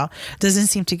 showering as well, doesn't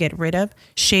seem to get rid of,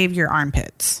 shave your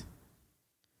armpits.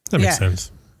 That makes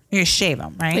sense. You shave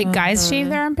them, right? Like guys shave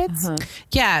their armpits?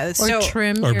 Yeah. Or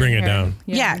trim. Or bring it down.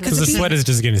 Yeah. Because the sweat is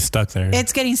just getting stuck there.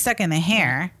 It's getting stuck in the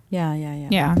hair.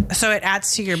 Yeah. So it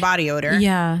adds to your body odor.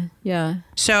 Yeah.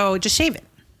 So just shave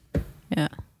it. Yeah.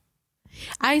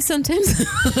 I sometimes...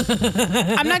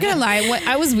 I'm not going to lie.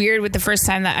 I was weird with the first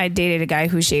time that I dated a guy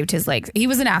who shaved his legs. He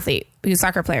was an athlete. He was a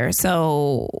soccer player.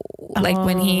 So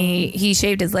when he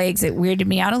shaved his legs, it weirded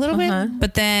me out a little bit.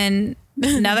 But then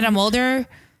now that I'm older...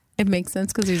 It makes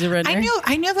sense because he's a runner.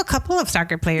 I knew of a couple of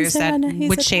soccer players that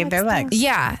would shave their legs.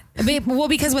 Yeah.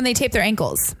 Because when they tape their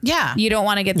ankles. Yeah. You don't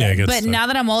want to get that. Yeah, but stuck. now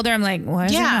that I'm older, I'm like, why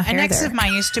is there no Yeah, hair an ex there? of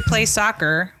mine used to play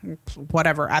soccer,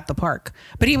 whatever, at the park.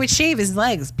 But he would shave his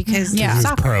legs because Yeah. He was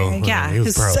soccer. pro. Yeah, He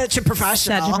was pro. such a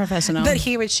professional. That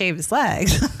he would shave his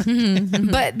legs.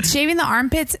 But shaving the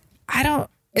armpits,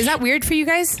 is that weird for you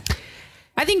guys?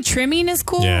 I think trimming is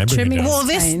cool. Yeah, I bring it trimming. down. Well,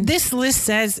 fine. this list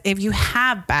says if you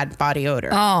have bad body odor.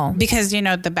 Oh. Because,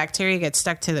 the bacteria gets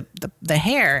stuck to the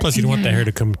hair. Plus, you don't want the hair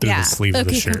to come through Yeah. the sleeve of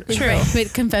the Okay, shirt. true.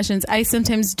 But confessions, I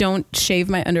sometimes don't shave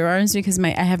my underarms because I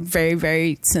have very,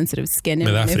 very sensitive skin. Me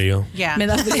da And if- frío. Yeah.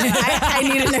 I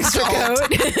need an extra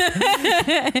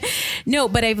coat. No,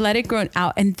 but I've let it grow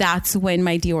out, and that's when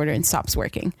my deodorant stops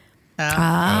working.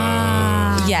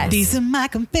 Yes. These are my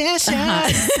confessions.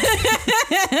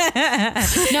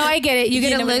 No, I get it. You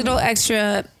get a little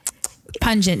extra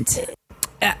pungent.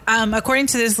 According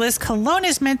to this list, cologne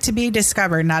is meant to be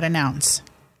discovered, not announced.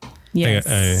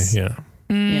 Yes. Yeah.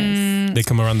 Yes. They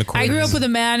come around the corner. I grew up with a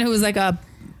man who was like a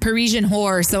Parisian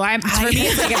whore, so for me,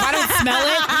 it's like if I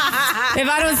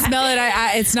don't smell it,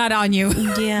 it's not on you.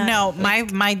 Yeah. No,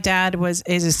 my dad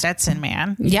is a Stetson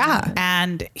man. Yeah.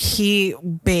 And he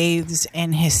bathes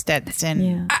in his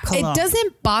Stetson cologne. It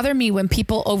doesn't bother me when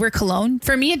people over cologne.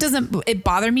 For me, it doesn't. It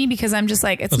bother me because I'm just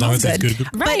like, it As long smells as it's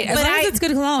good. good. Right. As long as it's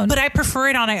good cologne. But I prefer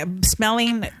it on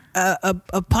smelling a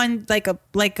pun like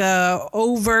a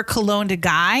over cologned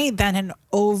guy than an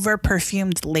over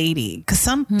perfumed lady. Because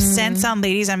some scents on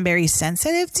ladies I'm very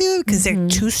sensitive to because they're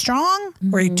too strong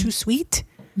or too sweet.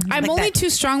 I'm like only that. too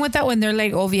strong with that when they're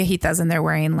like old viejitas and they're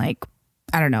wearing like,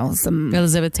 I don't know, some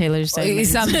Elizabeth Taylor something.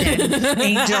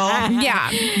 Angel.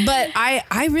 Yeah. But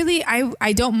I really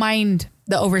don't mind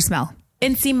the oversmell.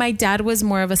 And see, my dad was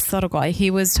more of a subtle guy.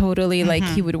 He was totally like,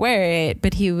 he would wear it,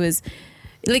 but he was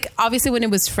like, obviously when it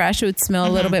was fresh, it would smell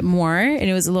a little bit more and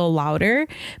it was a little louder,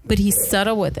 but he's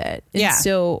subtle with it. And Yeah.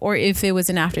 so, or if it was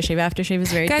an aftershave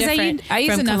is very Guys, different. I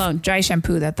use from enough cologne. dry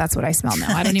shampoo that's what I smell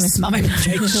now. I don't even smell my dry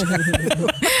shampoo.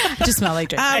 I just smell like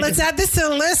dry. Let's add this to the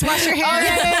list. Wash your hair.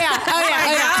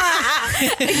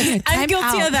 I'm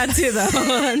guilty of that too, though.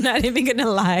 I'm not even gonna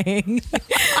lie.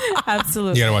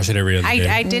 Absolutely. You gotta wash it every other day.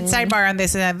 I did sidebar on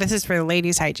this, and this is for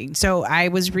ladies' hygiene. So I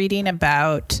was reading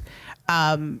about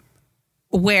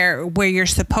where you're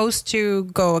supposed to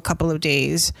go a couple of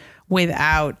days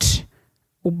without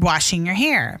washing your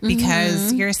hair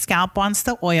because your scalp wants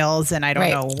the oils, and I don't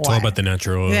know what. It's all about the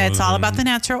natural oils. Yeah, it's all about the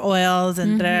natural oils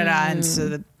and and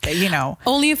so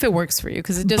Only if it works for you,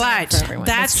 because it doesn't work but for everyone.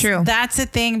 that's true. That's the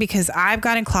thing, because I've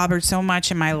gotten clobbered so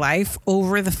much in my life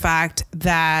over the fact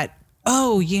that,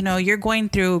 you're going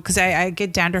through, because I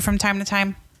get dandruff from time to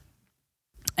time.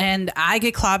 And I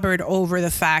get clobbered over the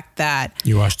fact that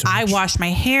You wash too I much. wash my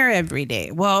hair every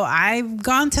day. Well, I've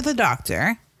gone to the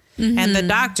doctor, and the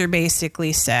doctor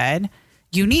basically said,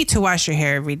 you need to wash your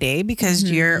hair every day because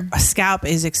your scalp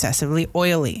is excessively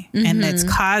oily and it's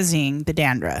causing the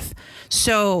dandruff.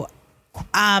 So,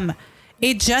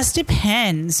 it just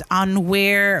depends on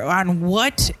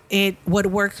what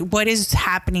is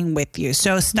happening with you.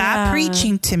 So stop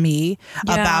preaching to me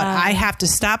about I have to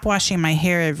stop washing my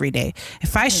hair every day.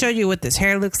 If I show you what this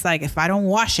hair looks like, if I don't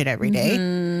wash it every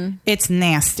day, it's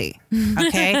nasty.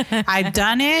 Okay. I've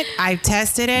done it. I've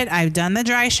tested it. I've done the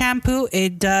dry shampoo.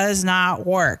 It does not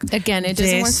work. Again, it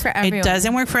doesn't work for everyone. It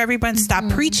doesn't work for everyone. Stop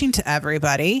preaching to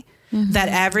everybody that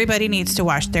everybody needs to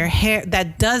wash their hair,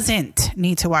 that doesn't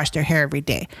need to wash their hair every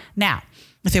day. Now,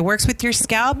 If it works with your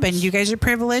scalp and you guys are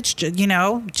privileged, you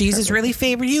know, Jesus really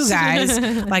favored you guys,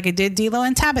 like it did D'Lo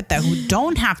and Tabitha, who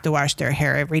don't have to wash their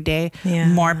hair every day.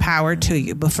 More power to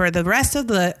you. But for the rest of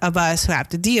us who have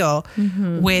to deal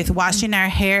with washing our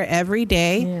hair every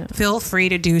day, feel free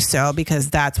to do so, because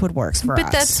that's what works for us.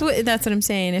 But that's what I'm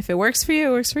saying. If it works for you,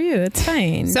 it works for you. It's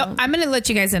fine. So I'm going to let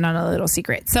you guys in on a little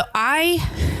secret. So I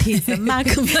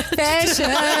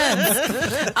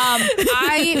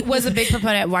was a big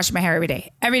proponent of washing my hair every day.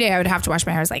 Every day I would have to wash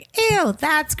my hair. I was like, ew,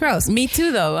 that's gross. Me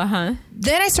too, though.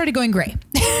 Then I started going gray.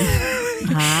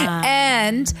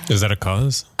 And is that a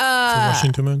cause for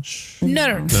washing too much?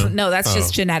 No, that's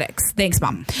just genetics. Thanks,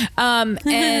 Mom.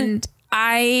 And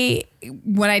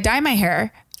when I dye my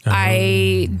hair,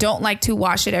 I don't like to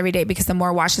wash it every day, because the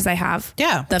more washes I have,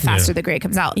 the faster the gray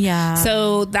comes out.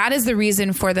 So that is the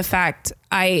reason for the fact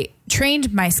I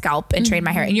trained my scalp and trained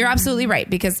my hair. And you're absolutely right,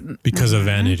 because of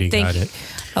vanity. Got it.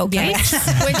 Okay.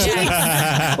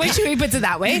 when should we put it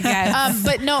that way?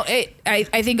 But no, I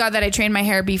thank God that I trained my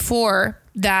hair before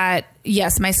that.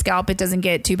 Yes, my scalp, it doesn't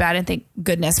get too bad, and thank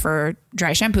goodness for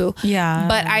dry shampoo.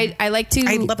 But I like to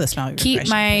I love the smell of your keep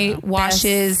my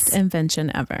washes. Best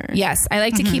invention ever. Yes, I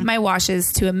like to keep my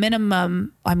washes to a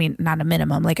minimum. I mean, not a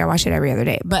minimum, like I wash it every other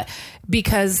day, but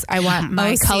because I want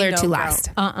my color to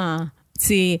last.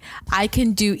 See, I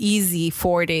can do easy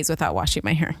 4 days without washing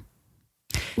my hair.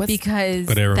 Because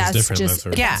but everyone's that's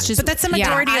different. just but that's the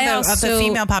majority of the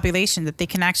female population, that they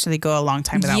can actually go a long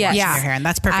time without washing their hair, and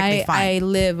that's perfectly fine. I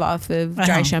live off of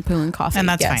dry shampoo and coffee, and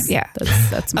that's fine. Yeah,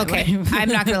 that's my okay. I'm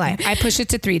not gonna lie, I pushed it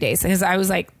to 3 days because I was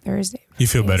like, Thursday. You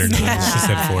feel better now. She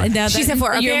said 4. Now she said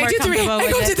 4. Okay, you're I more do 3. comfortable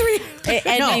I go with to 3.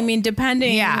 And I mean,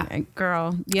 depending,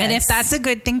 girl. Yes. And if that's a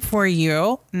good thing for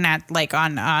you, not like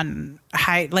on a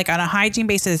hygiene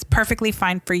basis, perfectly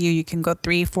fine for you. You can go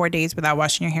 3-4 days without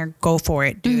washing your hair. Go for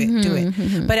it. Do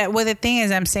it. But the thing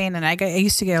is, I'm saying, and I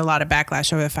used to get a lot of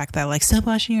backlash over the fact that, like, stop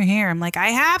washing your hair. I'm like, I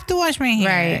have to wash my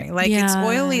hair. Right. Like it's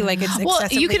oily. Like it's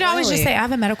excessively you could always oily. just say, I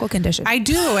have a medical condition. I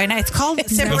do, and it's called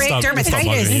seborrheic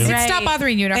dermatitis. Stop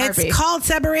bothering you in a heartbeat. It's called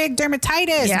seborrheic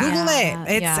dermatitis. Google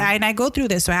it. And I go through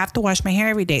this, so I have to wash my hair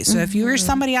every day. So if you're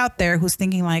somebody out there who's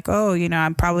thinking like, oh, you know,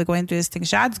 I'm probably going through this thing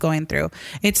Shad's going through,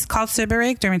 it's called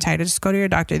seborrheic dermatitis. Just go to your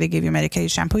doctor. They give you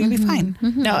medicated shampoo. You'll be fine.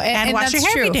 No, and wash your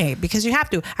hair true. every day, because you have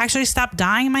to. Actually, stop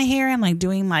dyeing my hair and like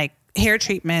doing like hair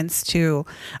treatments too.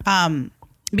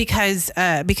 Because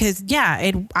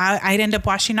I'd end up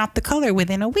washing off the color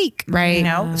within a week, right? You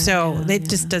know, it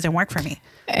just doesn't work for me.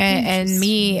 And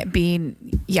me being,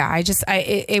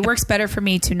 it works better for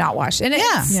me to not wash. And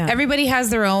everybody has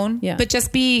their own, but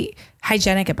just be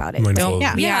hygienic about it. Like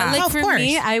of for course.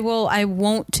 me, I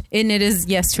won't, and it is,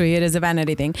 yes, true, it is a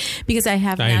vanity thing, because I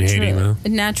have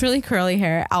naturally curly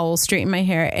hair. I will straighten my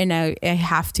hair, and I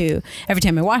have to, every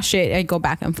time I wash it, I go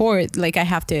back and forth. Like you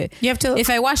have to, if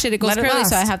I wash it, it goes curly,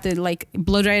 so I have to like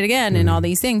blow dry it again and all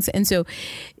these things. And so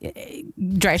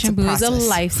dry shampoo is a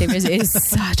lifesaver. It's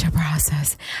such a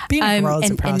process. Being a girl is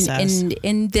a process.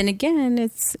 And then again,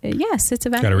 it's a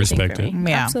vanity. Gotta respect thing for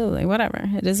me. Absolutely, whatever.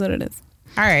 It is what it is.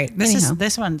 All right,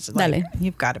 this one's like,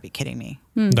 you've got to be kidding me.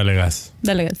 Dale gas.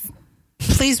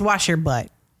 Please wash your butt.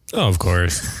 Oh, of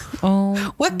course.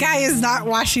 What guy is not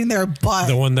washing their butt?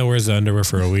 The one that wears the underwear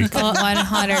for a week.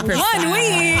 100%. 1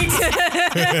 week.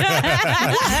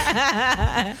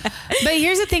 But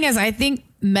here's the thing: is I think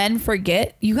men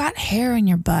forget you got hair in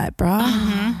your butt, bro.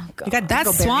 You got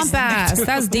that's swamp ass.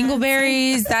 That's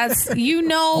dingleberries. That's you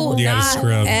gotta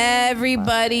scrub.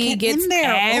 Everybody gets in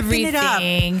there.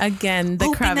 everything. Again, the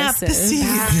Open up the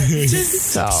crevices. seams.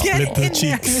 Split the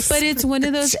cheeks. But it's one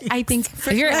of those. I think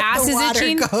If your ass is water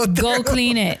itching, go go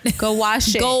clean it. go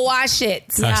wash it. Go wash it.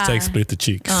 Hashtag split the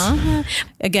cheeks.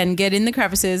 Again, get in the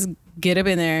crevices. Get up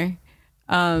in there.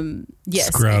 Yes.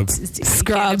 Scrub.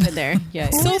 Scrub in there.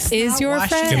 Yes. Soap is your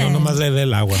friend. Que no nomás le dé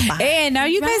el agua. Hey, now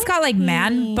you guys got like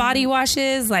man body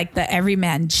washes, like the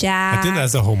Everyman Jack. I think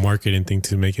that's the whole marketing thing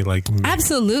to make it like.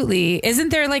 Absolutely. Isn't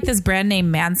there like this brand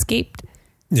name Manscaped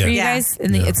for you guys?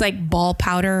 And it's like ball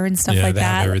powder and stuff like they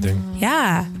that. have everything.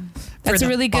 Yeah. That's a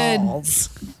really balls.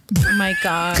 good. Oh my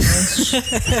gosh.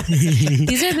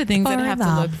 These are the things that I have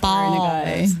to look for in a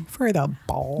guy. For the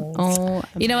balls. Oh,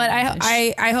 You know what?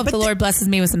 I hope the Lord blesses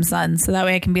me with some sons, so that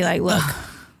way I can be like, look.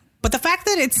 But the fact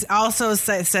that it's also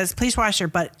says please wash your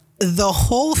butt, the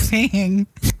whole thing.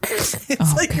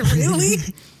 It's like really.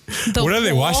 What are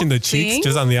they washing the cheeks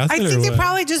just on the outside? I think or they're what?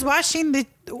 probably just washing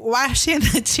watching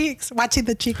the cheeks.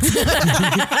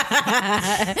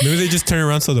 Maybe they just turn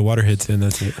around so the water hits in.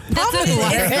 That's it. It's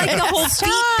like the whole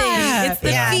feet thing. It's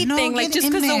the feet thing. Like just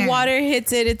because the water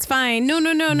hits it, it's fine. No.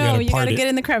 You gotta get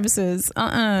in the crevices.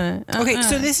 Okay,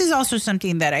 so this is also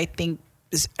something that I think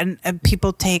and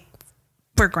people take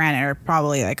for granted, or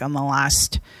probably like on the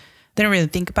last. They don't really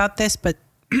think about this, but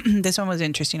this one was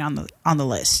interesting on the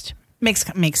list.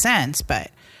 Makes sense,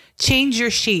 but change your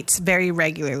sheets very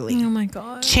regularly. Oh my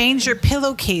god! Change your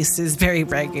pillowcases very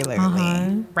regularly.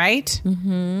 Right?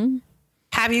 Mm-hmm.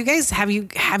 Have you guys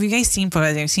seen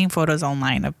photos? I've seen photos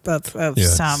online of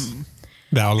Yes. some.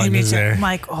 The outline is there. I'm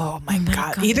like, oh my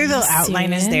god! Either the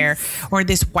outline is there, or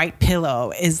this white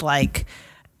pillow is like,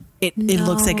 it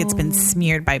looks like it's been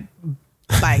smeared by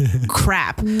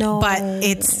crap. But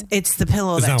it's the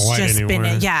pillow It's that's not white just anymore.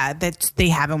 been that they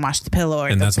haven't washed the pillow or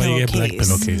And the that's why you get black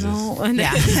pillowcase. pillowcases.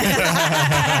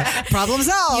 Yeah. Problem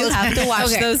solved. You have to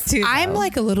watch those two. I'm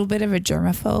like a little bit of a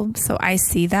germaphobe, so I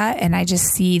see that and I just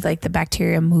see like the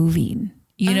bacteria moving.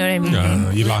 You know what I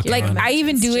mean? You lock it Like on. I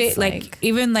even do just it like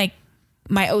even like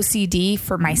my OCD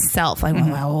for myself. Like,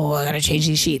 oh, I gotta change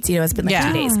these sheets. You know, it's been like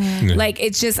 2 days. Yeah. Like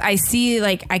it's just I see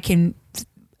like I can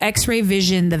X-ray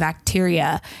vision the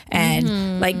bacteria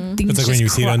and like things. It's like when you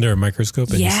see it under a microscope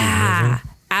and you see it.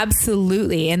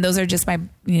 Absolutely. And those are just my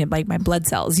like my blood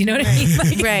cells. You know what I mean?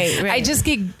 Like, Right. I just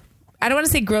get. I don't want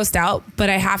to say grossed out, but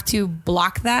I have to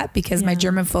block that because my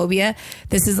germophobia.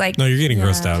 This is like No, you're getting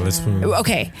grossed out. Let's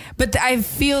okay, but I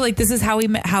feel like this is how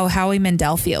Howie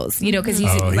Mandel feels, you know, because he's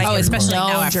especially known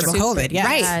now after germaphobe. COVID, yeah.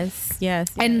 Right? Yes.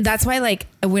 And that's why, like,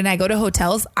 when I go to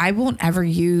hotels, I won't ever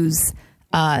use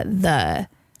the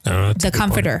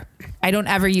comforter. I don't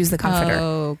ever use the comforter.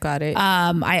 Oh, got it.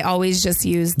 I always just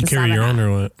use the You carry your Savana. own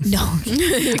or what? No, I'm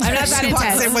not that She walks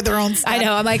intense. in with her own stuff. I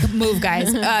know. I'm like, move,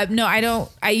 guys. No, I don't.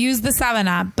 I use the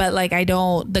Savana, but like, I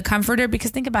don't the comforter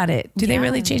because think about it. Do they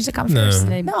really change the comforters?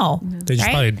 No. They just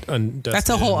Right? probably undust That's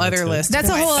a it whole and other that's it. list. That's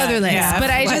a whole other list. Yeah, but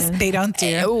I what just they don't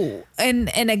do. and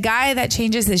a guy that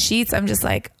changes his sheets, I'm just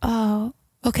like, oh,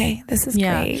 okay, this is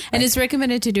great. And it's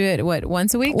recommended to do it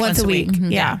once a week. Once a week.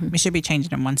 Mm-hmm. Yeah. We should be changing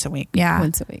them once a week. Yeah.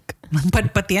 Once a week.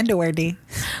 But the underwear, D.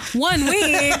 1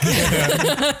 week.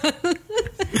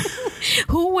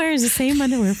 Who wears the same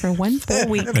underwear for 1 full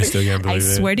week? I still can't I believe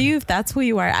it. swear to you, if that's who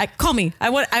you are, call me. I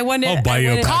want to. I'll buy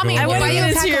you a pack Call me. of I will buy you a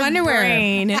underwear. pack of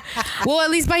underwear. Well, at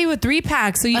least buy you a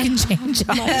 3-pack so you can change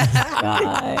them.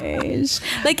 Gosh.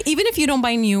 Like, even if you don't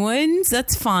buy new ones,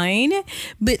 that's fine.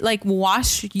 But like,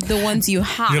 wash the ones you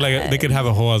have. You're like, they could have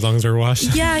a hole as long as they're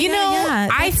washed. Yeah, You know,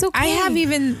 That's okay. I have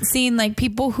even seen like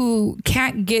people who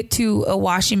can't get to a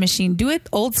washing machine do it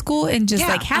old school and just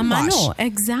like hand wash. mano.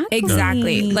 Exactly.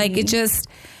 Exactly. Like it just,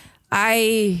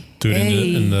 Do it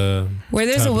in the where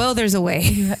there's tub. a will, there's a way.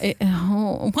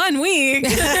 1 week.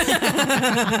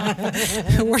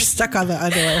 We're stuck on the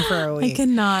underwear for a week. I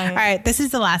cannot. All right, this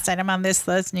is the last item on this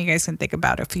list, and you guys can think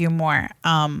about a few more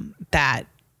that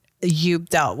you've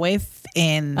dealt with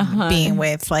in being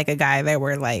with like a guy that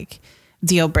were like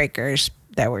deal breakers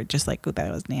that were just like, oh,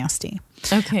 that was nasty.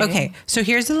 Okay. So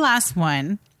here's the last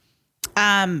one.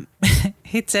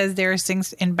 It says there are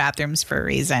sinks in bathrooms for a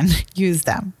reason. Use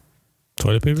them.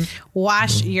 Toilet paper?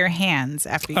 Wash your hands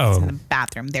after you use in the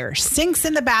bathroom. There are sinks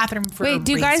in the bathroom for a Wait,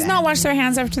 do you guys reason. not wash their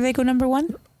hands after they go number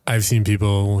one? I've seen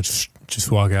people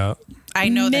just walk out. I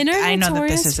know Men that. are I know that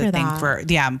this notorious is a for thing that.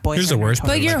 for boys. Here's the worst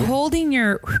part. But you're holding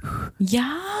your.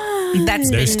 Yeah. That's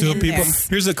There's still in people. there.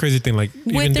 Here's the crazy thing. Like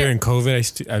even during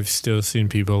COVID, I've still seen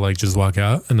people like just walk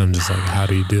out, and I'm just like, how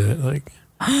do you do it? Like,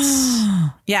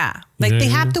 Yeah, like they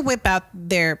have to whip out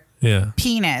their yeah,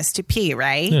 penis to pee,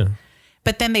 right? yeah.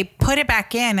 But then they put it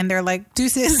back in, and they're like,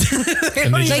 deuces.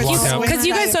 And they just Like walk out. because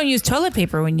you guys don't use toilet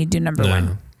paper when you do number No.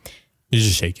 one. You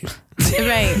just shake it.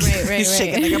 Right. He's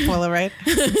shaking like a Polaroid.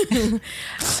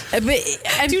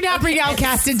 But Do not bring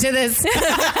Outcast into this.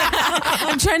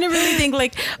 I'm trying to really think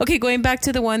like, okay, going back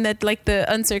to the one that like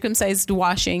the uncircumcised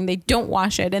washing, they don't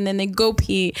wash it and then they go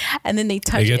pee and then they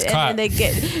touch It gets it caught. and then they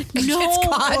get Should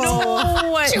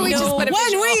we just put a 1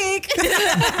 visual? week.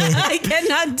 I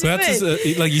cannot do So that's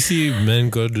just, like you see men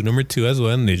go to number 2 as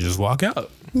well, and they just walk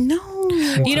out. No.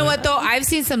 You know what though? I've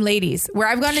seen some ladies where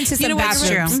I've gone into some know what's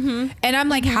bathrooms true? and I'm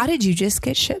like, how did you just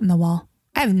get shit in the wall?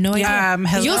 I have no idea.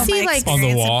 Hello, You'll see my like On the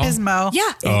experience at wall? Pismo.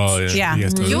 yeah. Oh yeah, Yeah. You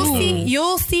have to-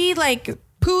 You'll see like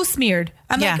poo smeared.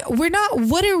 I'm Yeah. like, we're not.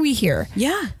 What are we here?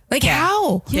 Yeah. Like Yeah.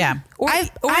 how? Yeah. Or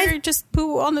I've- just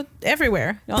poo on the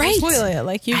everywhere on Right. the toilet.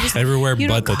 Like you just everywhere you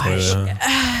but the don't- toilet.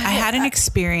 Huh? I had an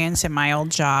experience in my old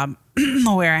job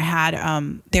where I had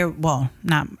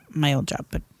not my old job,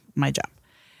 but my job.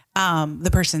 the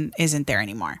person isn't there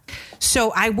anymore.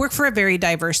 So I work for a very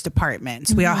diverse department.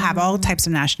 So we all have all types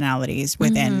of nationalities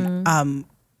within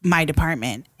my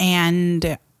department.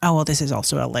 And this is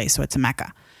also LA, so it's a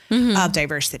mecca of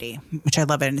diversity, which I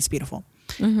love it, and it's beautiful.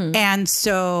 And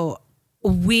so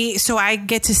I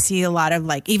get to see a lot of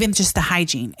like, even just the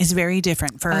hygiene is very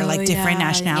different for different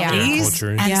nationalities.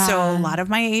 Yeah. And so a lot of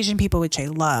my Asian people, which I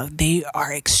love, they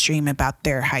are extreme about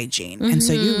their hygiene. And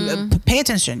so you pay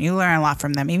attention, you learn a lot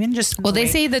from them, even just. Well, they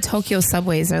say the Tokyo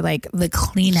subways are like the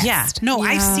cleanest. Yeah. No,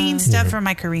 I've seen stuff from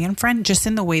my Korean friend just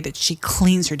in the way that she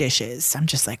cleans her dishes. I'm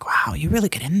just like, wow, you really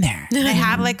get in there. And I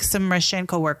have like some Russian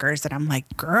coworkers that I'm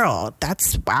like, girl,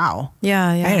 that's wow. Yeah.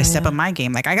 I got to step up my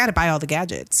game. Like I got to buy all the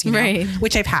gadgets, you know? Right.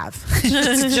 Which I have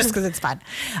just because it's fun.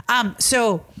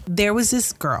 So there was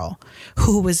this girl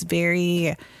who was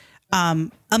very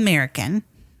American,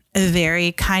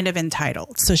 very kind of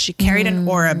entitled. So she carried an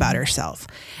aura about herself.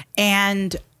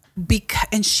 And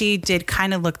she did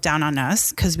kind of look down on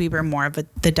us because we were more of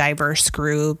the diverse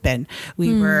group, and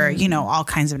we were, all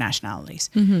kinds of nationalities.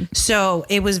 So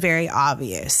it was very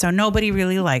obvious. So nobody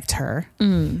really liked her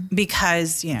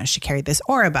because, she carried this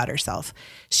aura about herself.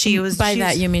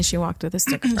 That you mean she walked with a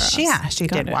stick up her ass? She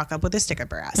did walk up with a stick up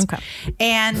her ass. Okay.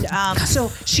 And so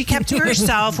she kept to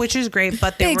herself, which is great.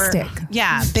 But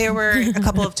there were a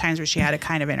couple of times where she had to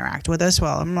kind of interact with us.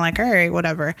 Well, I'm like, all right,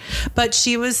 whatever. But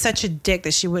she was such a dick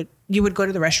that you would go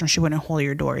to the restroom, she wouldn't hold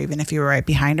your door, even if you were right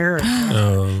behind her.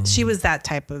 She was that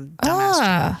type of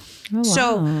dumbass.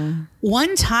 So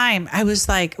one time I was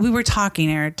like, we were talking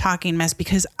mess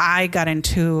because I got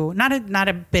into not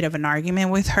a bit of an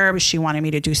argument with her, but she wanted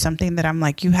me to do something that I'm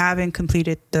like, you haven't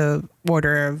completed the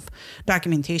order of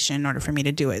documentation in order for me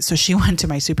to do it. So she went to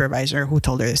my supervisor, who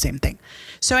told her the same thing.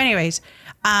 So anyways,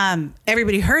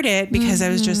 everybody heard it because I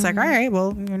was just like, all right,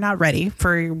 well, you're not ready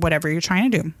for whatever you're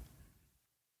trying to do.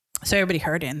 So everybody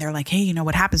heard it, and they're like, hey,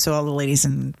 what happened? So all the ladies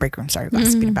in the break room started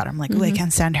gossiping about her. I'm like, oh, I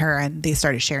can't stand her. And they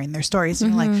started sharing their stories.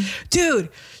 And they're like, dude,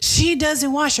 she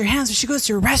doesn't wash her hands when she goes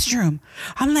to her restroom.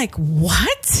 I'm like,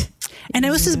 what? And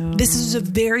this is a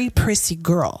very prissy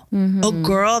girl, a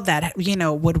girl that,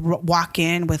 would walk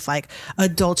in with like a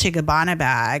Dolce & Gabbana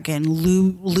bag and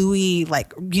Louis,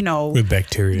 like, with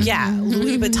bacteria. Yeah.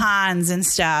 Louis Vuittons and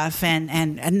stuff.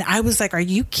 And I was like, are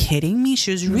you kidding me?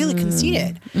 She was really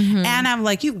conceited. And I'm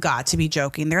like, you've got to be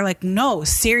joking. They're like, no,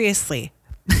 seriously.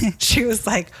 She was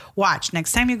like, watch,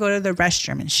 next time you go to the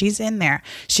restroom and she's in there,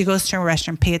 she goes to her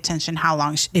restroom, pay attention how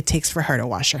long it takes for her to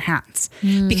wash her hands.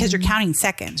 Because you're counting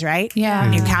seconds, right? Yeah.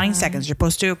 You're counting seconds. You're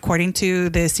supposed to, according to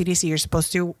the CDC, you're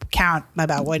supposed to count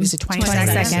about, 20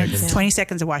 seconds? 20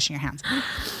 seconds of washing your hands.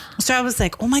 So I was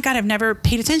like, oh my God, I've never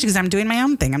paid attention because I'm doing my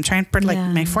own thing. I'm trying for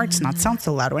my farts not sound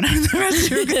so loud when I'm in the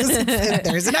restroom because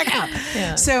there's an echo.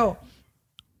 Yeah. So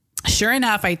sure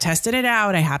enough, I tested it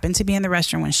out. I happened to be in the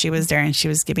restroom when she was there, and she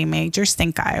was giving major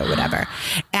stink eye or whatever.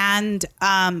 And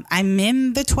I'm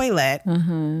in the toilet,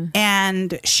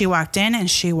 and she walked in and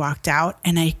she walked out.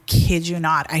 And I kid you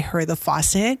not, I heard the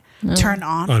faucet turn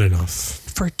on and off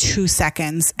for 2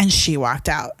 seconds, and she walked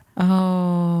out.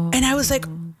 Oh. And I was like,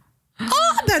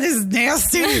 oh, that is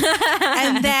nasty.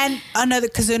 And then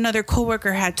another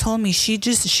coworker had told me she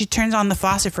turns on the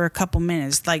faucet for a couple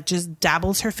minutes, like just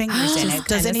dabbles her fingers in it.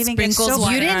 Doesn't even get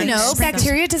soap. You didn't know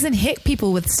bacteria doesn't hit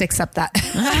people with sticks up that.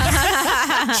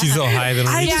 She's so high they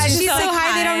don't reach her. She's so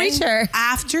high they don't reach her.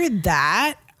 After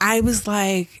that, I was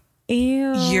like,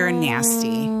 ew, you're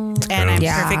nasty. And I'm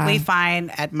perfectly fine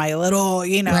at my little,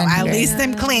 at least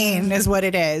I'm clean is what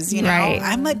it is, Right.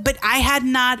 I'm like, but I had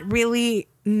not really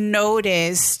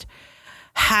noticed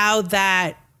how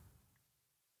that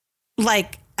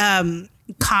like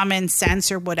common sense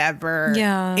or whatever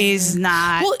is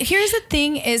not. Well, here's the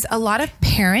thing is a lot of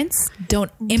parents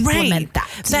don't implement that.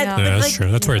 That's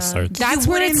true. That's where it starts. That's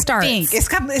where it starts. It's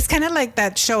kind of like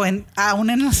that show in Aún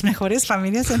en las mejores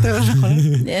familias, entre las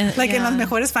mejores. Like in las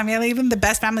mejores familias, even the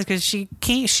best families, because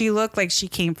she looked like she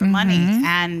came from money,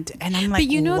 and I'm like,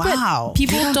 but wow, that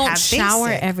people don't shower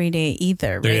every day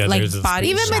either, right? Yeah, like body.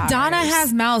 Even showers. Madonna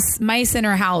has mice in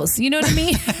her house. You know what I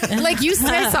mean? Like you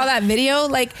guys saw that video.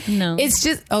 Like it's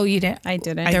just you didn't. I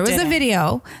didn't. There was a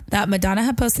video that Madonna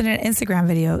had posted an Instagram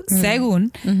video.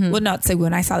 Según, well, not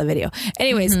según. I saw the video.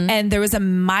 Anyways, and there was a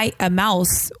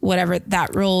mouse, whatever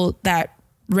that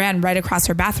ran right across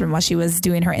her bathroom while she was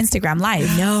doing her Instagram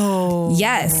live. No.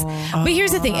 Yes. But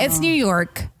here's the thing. It's New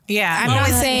York. Yeah. I'm not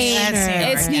saying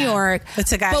it's New York.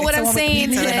 It's a guy. But what I'm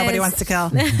saying is that nobody wants to kill.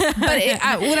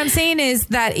 But what I'm saying is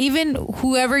that even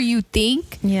whoever you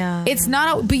think, it's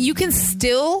not. But you can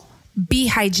still be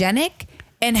hygienic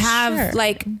and have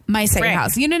like my second Right.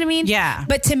 house. You know what I mean? Yeah.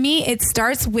 But to me, it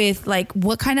starts with like,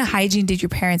 what kind of hygiene did your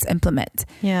parents implement?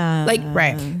 Yeah. Like,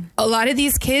 Right. a lot of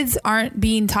these kids aren't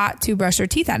being taught to brush their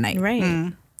teeth at night.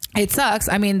 Right. It sucks.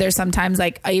 I mean, there's sometimes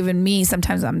like, even me,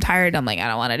 sometimes I'm tired. I'm like, I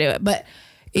don't want to do it. But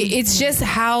it's just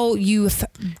how you've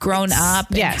grown up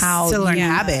and Yes, how to learn you-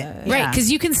 habit. Right. Yeah.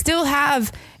 Because you can still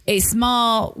have a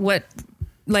small,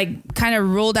 kind of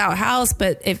rolled out house,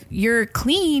 but if you're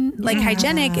clean, like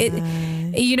hygienic,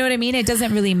 you know what I mean? It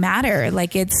doesn't really matter.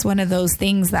 Like, it's one of those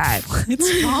things that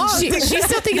she's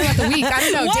still thinking about the week. I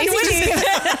don't know. Daisy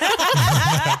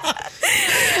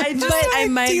I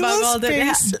might Tila's boggled it.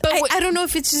 face. But I don't know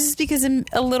if it's just because I'm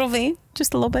a little vain,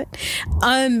 just a little bit.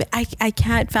 I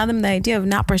can't fathom the idea of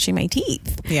not brushing my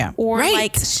teeth. Yeah. Or Right.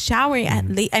 like showering at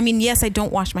late. I mean, yes, I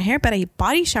don't wash my hair, but I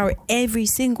body shower every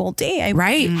single day. I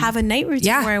Right. have a night routine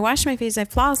Yeah. where I wash my face, I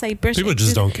floss, I brush. People my just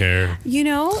tooth. don't care. You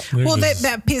know. They're Well, just-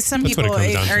 some that's what people it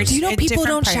comes down to. are. Do you know a people different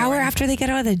don't shower priority. after they get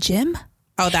out of the gym?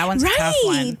 Oh, that one's a tough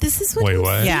one. Right. This is what. Wait, I'm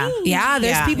what? Yeah. saying. Yeah,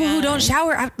 there's Yeah. people who don't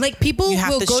shower. Like, people You have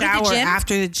will to go to shower the gym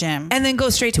after the gym. and then go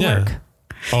straight to Yeah. work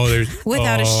Oh, there's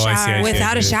Without a I see, shower. I see,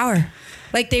 without I a see. shower.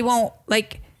 Like, they won't,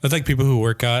 like, That's like people who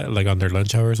work out like on their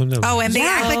lunch hour or something. Oh, Like, and they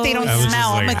act like they don't I was just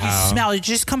smell. I'm like, like, you how? smell. You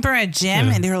just come from a gym,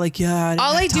 Yeah. and they're like, yeah.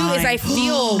 all I do is I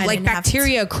feel I like didn't have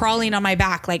bacteria crawling on my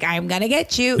back. Like, I'm going to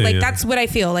get you. Yeah, Like, yeah. that's what I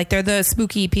feel. Like, they're the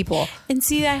spooky people. And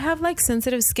see, I have like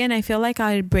sensitive skin. I feel like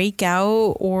I'd break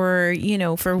out, or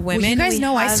for women. Well, you guys we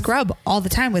know I have- scrub all the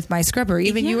time with my scrubber.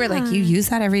 Even you were like, Yeah. you use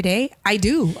that every day? I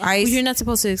do. Well, you're not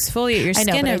supposed to exfoliate your I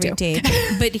know, skin but I every do. day.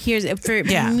 But here's for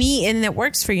Yeah. me, and it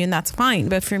works for you, and that's fine.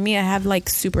 But for me, I have like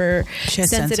super She has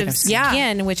sensitive sensitive skin,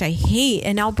 skin. which I hate,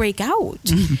 and I'll break out.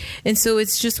 And so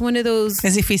it's just one of those.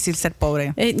 Es difícil ser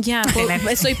pobre. Yeah,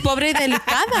 soy pobre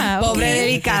delicada. Pobre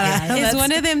okay? delicada. It's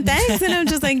one of them things, and I'm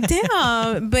just like,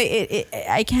 damn. But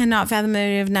I cannot fathom the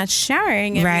idea of not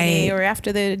showering every day Right. or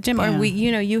after the gym, Yeah.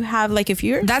 or you have like if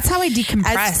you're That's how I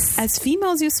decompress. as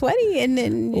females, you're sweaty, and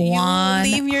then you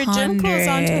leave your gym clothes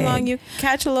on too 100. long, you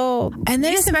catch a little. And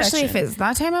then yeast especially if infection. it's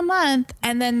that time of month,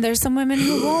 and then there's some women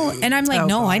who won't. And I'm like, Oh,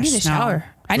 no, I need a gosh, no. shower.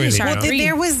 I need Really? to shower Well, 3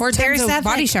 there was- 4 there's times a that,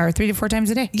 body like- shower 3 to 4 times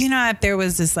a day. You know that there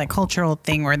was this like cultural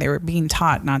thing where they were being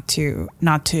taught not to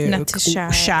Not to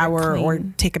shower or or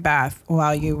clean. take a bath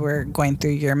while you were going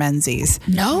through your menses.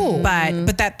 No.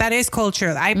 But that is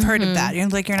cultural. I've heard of that. You're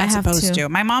like, you're not I have supposed to. to.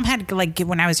 My mom had like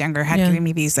when I was younger had Yeah. given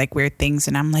me these like weird things,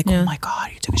 and I'm like, Yeah. oh my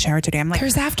god, you took a shower today. I'm like,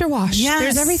 There's after wash. yes.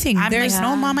 There's everything. I'm There's like,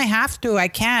 no, mom, I have to. I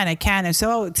can. And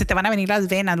so se te van a venir las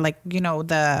venas, like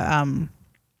the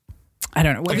I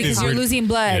don't know what because this you're weird- losing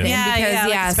blood. Yeah. And yeah, because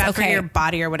like yes, it's bad for okay. your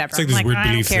body or whatever. It's like I'm this weird I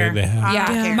don't belief care. that they have. I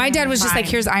don't Yeah, care. my dad was just like,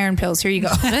 Fine. "Here's iron pills. Here you go."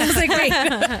 I was like, "Great.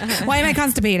 Why am I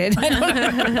constipated?" I don't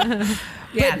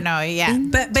know.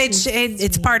 But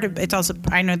it's part of it's also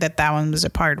I know that one was a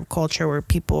part of culture where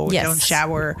people Yes. don't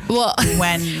shower Well,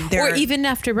 when they're or even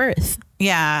after birth.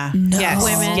 yes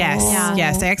Women. yes Yeah.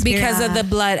 yes I experienced, because of the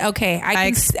blood. Okay, I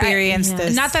experienced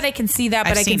this. Not that I can see that,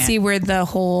 but I've I can seen see it. where the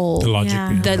whole The logic. Yeah.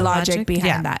 behind the it. logic behind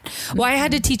Yeah. that. Well, I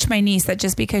had to teach my niece that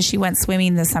just because she went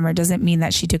swimming this summer doesn't mean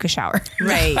that she took a shower.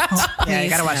 Right. yeah you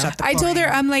gotta watch out the I told her,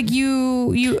 I'm like,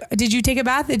 you did you take a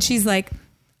bath? And she's like,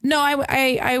 no,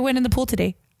 I went in the pool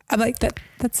today. I'm like,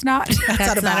 that's not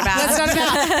not a bath. That's not a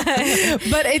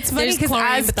bath. But it's funny There's because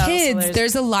chlorine, as but also kids, there's-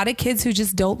 there's a lot of kids who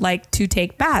just don't like to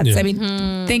take baths. Yeah. I mean,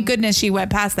 thank goodness she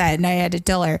went past that, and I had to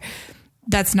tell her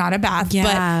that's not a bath.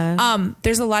 Yeah. But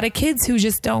there's a lot of kids who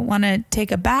just don't want to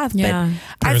take a bath. Yeah.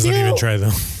 But I Parents don't even feel try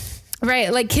though.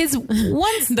 right, like kids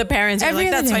once The parents are Every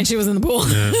like, other that's day. fine. She was in the pool.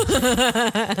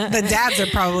 the dads are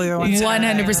probably the ones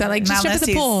 100% like just jump in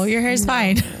the pool. Your hair's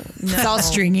fine. It's all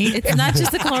stringy. It's not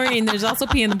just the chlorine. There's also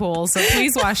pee in the pool. So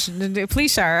please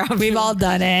please shower. We've all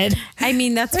done it. I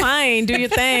mean, that's fine. Do your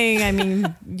thing. I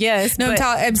mean, yes. No, but-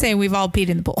 I'm saying we've all peed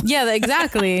in the pool. yeah,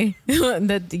 exactly.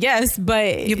 Yes,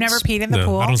 but You've never peed in the No,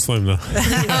 pool? I don't swim though.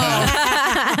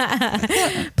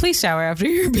 please shower after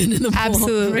you've been in the pool.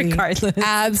 Absolutely. regardless.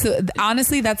 Absolutely.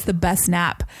 Honestly, that's the best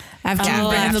nap. After Yeah,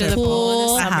 you've been in after the the pool,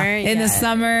 pool in the summer, in the yeah.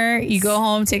 summer, you go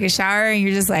home, take a shower, and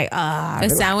you're just like, A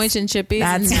sandwich and chippies.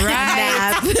 That's and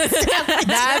right.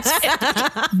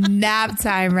 That's nap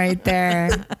time right there.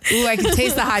 Ooh, I can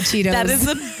taste the hot Cheetos. That is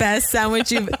the best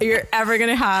sandwich you're ever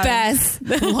gonna have. best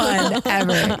one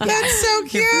ever. That's so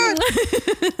cute.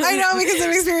 I know because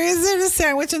I've experienced it, a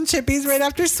sandwich and chippies right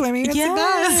after swimming. It's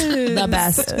the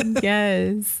best. The best.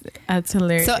 Yes, that's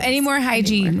hilarious. So, any more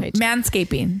hygiene?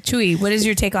 Manscaping. Chewy, what is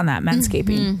your take on that?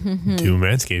 Manscaping. Do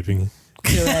manscaping.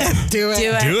 Do it. Do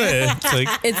it. It's like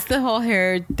It's the whole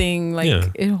hair thing. Like yeah.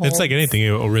 it holds. It's like anything.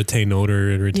 It'll retain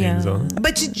odor. It retains Yeah. all.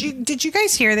 But did you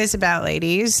guys hear this about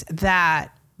ladies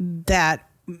that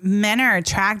men are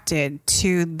attracted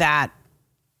to that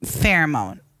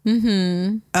pheromone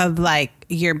of like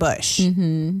your bush.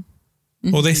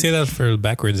 Well, they say that for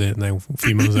backwards, like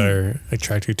females are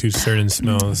attracted to certain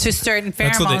smells. To certain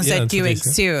pheromones that you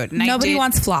exude. And Nobody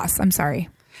wants floss. I'm sorry.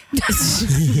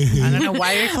 I don't know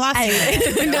why you're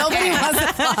flossing. Nobody wants to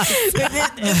floss.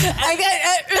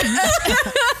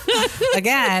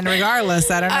 Again, regardless,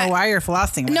 I don't know why you're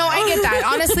flossing. No, I get that.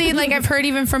 Honestly, like I've heard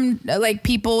even from like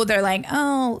people, they're like,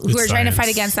 oh, who are trying to fight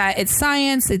against that. It's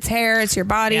science, it's hair, it's your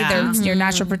body, it's your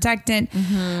natural protectant.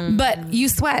 But you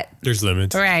sweat. There's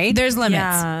limits. Right. There's limits.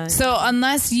 Yeah. So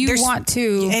unless you want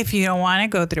to. If you don't want to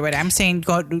go through it, I'm saying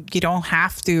you don't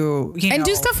have to, and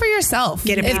do stuff for yourself.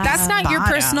 If that's not your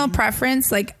personal personal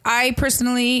preference. Like I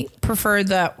personally prefer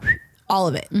the all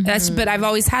of it. Mm-hmm. But I've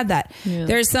always had that. Yeah.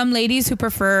 There's some ladies who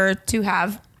prefer to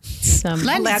have some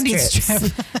landing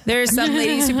strips. There's some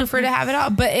ladies who prefer to have it all,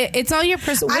 but it's all your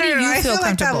personal. What do you I feel like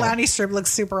comfortable? that landing strip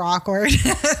looks super awkward.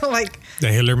 Like the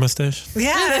Hitler mustache.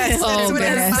 Yeah, that's what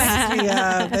it reminds me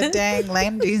of. The dang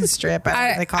landing strip.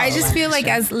 I just feel like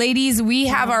as ladies, we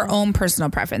have our own personal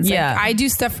preference. Yeah, like, I do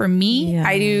stuff for me. Yeah.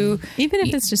 I do, even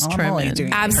if it's just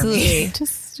trimming. Absolutely.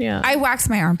 Just I wax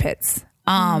my armpits.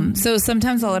 So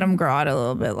sometimes I'll let them grow out a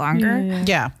little bit longer.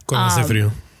 Yeah. Of course.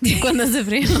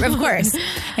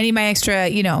 I need my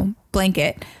extra,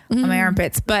 blanket on my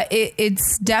armpits, but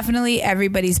it's definitely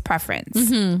everybody's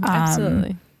preference.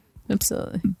 Absolutely.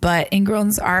 But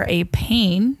ingrowns are a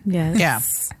pain.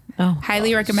 Yes. Yeah.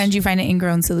 Highly recommend you find an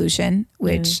ingrown solution,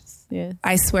 which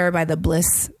I swear by the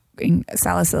Bliss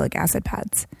salicylic acid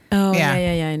pads. Oh, yeah.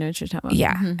 I know what you're talking about.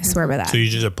 Yeah, I swear by that. So you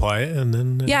just apply it and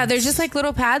then... Yeah, they're just like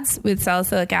little pads with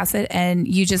salicylic acid, and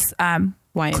you just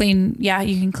clean. Yeah,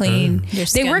 you can clean.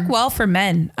 They work well for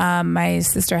men. My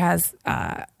sister has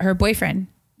her boyfriend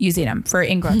using them for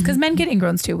ingrowns, because men get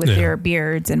ingrowns too with their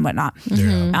beards and whatnot.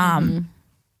 And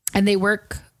they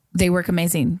work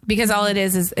amazing, because all it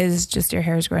is just your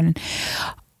hair is growing.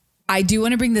 I do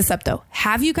want to bring this up though.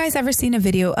 Have you guys ever seen a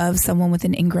video of someone with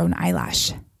an ingrown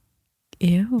eyelash?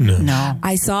 Ew. No.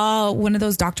 I saw one of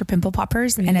those Dr. Pimple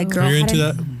Poppers, and a girl. Are you into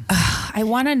that? I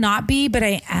want to not be, but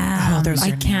I am. Oh, those I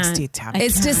are can't. Nasty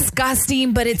it's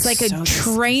disgusting, but it's like a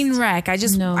train wreck. I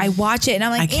watch it and I'm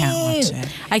like, I can't watch it.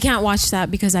 I can't watch that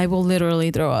because I will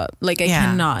literally throw up. Like I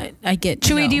cannot. I get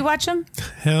Chewy. Do you watch them?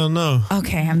 Hell no.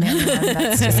 Okay, I'm the only one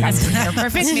that's disgusting.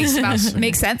 Perfect.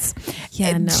 Makes sense.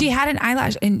 Yeah, no. She had an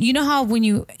eyelash, and you know how when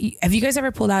have you guys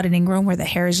ever pulled out an ingrown where the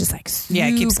hair is just like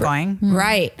it keeps going,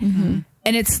 right? Mm-hmm.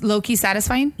 And it's low-key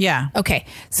satisfying? Yeah. Okay.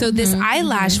 So this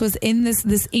eyelash was in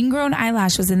this ingrown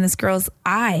eyelash was in this girl's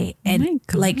eye. And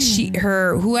like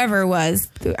whoever was,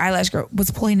 the eyelash girl, was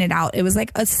pulling it out. It was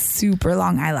like a super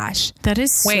long eyelash. That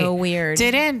is so weird.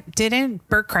 Didn't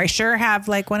Bert Kreischer have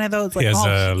like one of those? Like, he has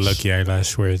a lucky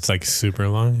eyelash where it's like super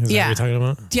long. Is that what you're talking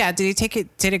about? Yeah. Did he take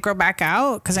it? Did it grow back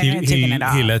out? Because I know taking it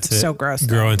out. He lets it so gross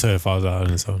grow until it falls out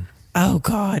on its own. Oh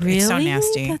God, really? It's so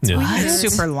nasty. It's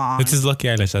super long. It's his lucky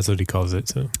eyelash. That's what he calls it.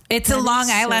 So it's a long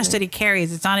eyelash that he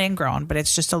carries. It's not ingrown, but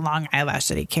it's just a long eyelash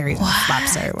that he carries and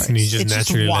slaps everywhere. And he just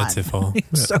naturally lets it fall.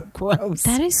 It's so gross.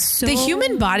 That is so. The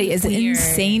human body is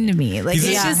insane to me. Like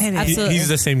he's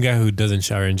the same guy who doesn't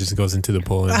shower and just goes into the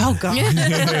pool. Oh God.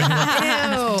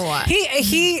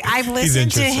 I've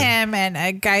listened to him,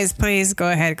 and guys, please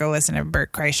go ahead, go listen to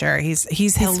Bert Kreischer.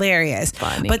 He's hilarious.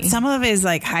 Funny. But some of his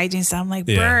like hygiene stuff, I'm like,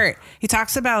 Bert. He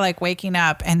talks about like waking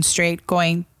up and straight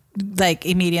going, like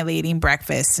immediately eating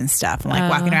breakfast and stuff, and like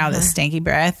walking around with a stanky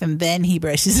breath, and then he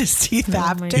brushes his teeth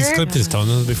after. He's clipped his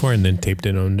toenails before and then taped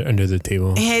it under the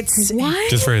table. It's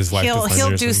just for his wife.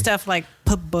 He'll do stuff like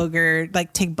take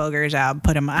boogers out and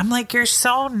put them. I'm like, you're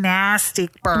so nasty,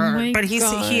 Bert. But he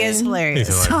is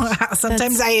hilarious. So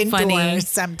sometimes I endure.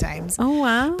 Sometimes. Oh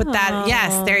wow. But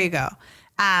there you go.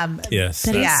 Yes.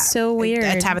 That is so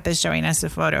weird. Tabitha's showing us a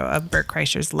photo of Bert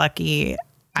Kreischer's lucky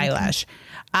eyelash.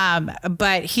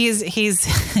 But he's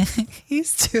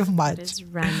too much. It's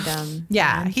random.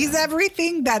 Yeah. He's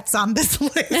everything that's on this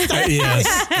list.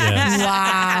 Yes.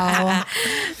 Wow.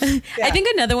 I think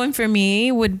another one for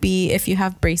me would be, if you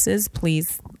have braces,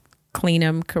 please clean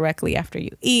them correctly after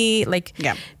you eat.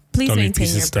 Please Don't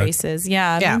maintain your braces.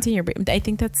 Maintain your braces. I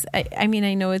think that's, I mean,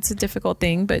 I know it's a difficult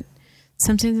thing, but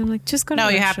sometimes I'm like, just go to the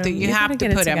restroom. You have to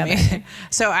put them.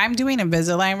 So I'm doing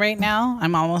Invisalign right now.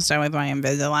 I'm almost done with my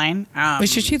Invisalign.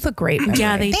 Which your teeth look great.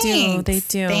 They do. They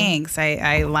do. Thanks.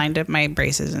 I lined up my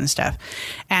braces and stuff.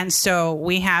 And so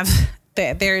we have,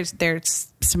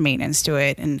 there's some maintenance to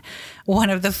it. And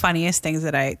one of the funniest things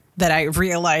that I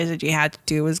realized that you had to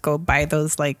do was go buy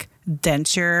those like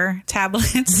denture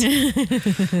tablets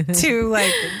to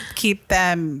like keep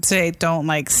them so they don't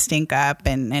like stink up,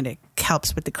 and it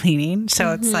helps with the cleaning.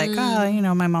 So it's like, oh, you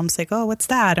know, my mom's like, oh, what's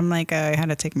that? I'm like, I had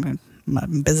to take my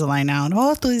Invisalign out.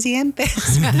 Oh, tus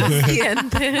dientes.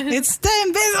 It's the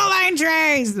Invisalign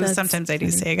trays. Sometimes I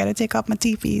do say I got to take off my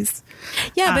teepees.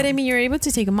 Yeah, but I mean, you're able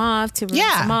to take them off, to rinse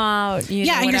them out. You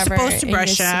know, and you're whatever, supposed to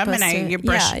brush them, and you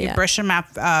brush them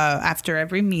after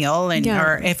every meal, and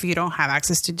or if you don't have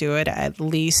access to do it, at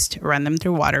least run them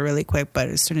through water really quick. But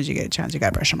as soon as you get a chance, you got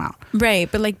to brush them out. Right,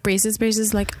 but like braces,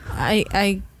 like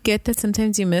I get that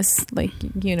sometimes you miss, like,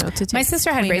 you know, to take. My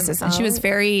sister had braces, and she was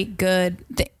very good.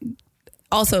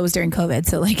 Also, it was during COVID,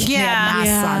 so like they had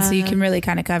masks on, so you can really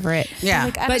kind of cover it. Yeah,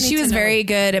 like, but she was very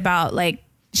good about like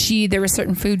there were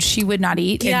certain foods she would not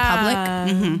eat in public.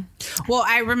 Mm-hmm. Well,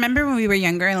 I remember when we were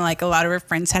younger, and like a lot of her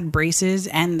friends had braces,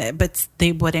 but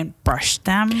they wouldn't brush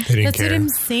them. That's what I'm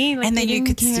saying. Like, and then you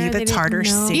could see the tartar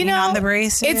sitting on the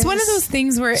braces. It's one of those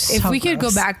things where if we could go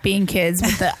back being kids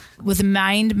with the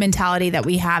mind mentality that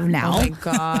we have now, oh my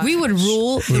God, we would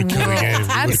rule the world.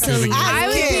 Absolutely. I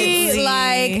would be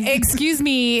like, excuse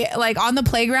me, like on the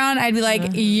playground, I'd be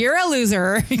like, you're a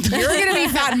loser. You're gonna be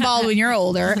fat and bald when you're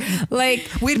older. Like,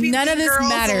 none of this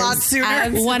matters. A lot sooner.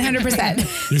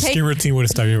 100%. Your skin routine would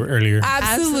have started earlier.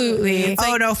 Absolutely.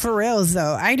 Oh no, for reals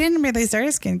though. I didn't really start a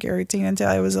skincare routine until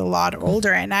I was a lot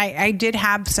older, and I did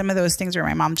have some of those things where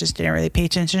my mom just didn't really pay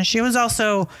attention. She was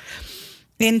also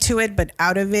into it, but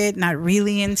out of it, not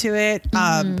really into it.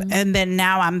 And then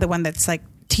now I'm the one that's like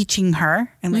teaching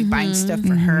her and like buying stuff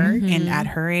for her. And at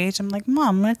her age, I'm like,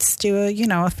 Mom, let's do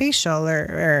a facial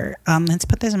or let's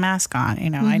put this mask on. You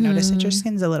know, I noticed that your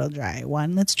skin's a little dry.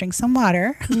 1, let's drink some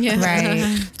water.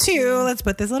 Right. 2, let's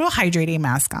put this little hydrating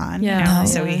mask on. Yeah. You know,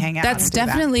 so we hang out. That's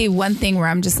definitely one thing where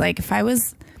I'm just like, if I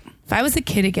was a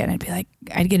kid again, I'd be like,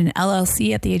 I'd get an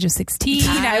LLC at the age of 16.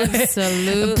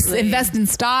 Absolutely. I would invest in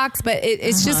stocks. But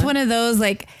it's just one of those,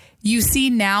 like, you see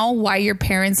now why your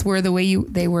parents were the way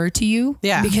they were to you.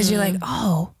 Yeah. Because you're like,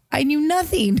 oh, I knew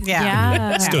nothing.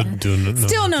 Yeah. Still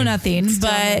know nothing.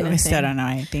 But I still don't know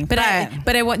anything.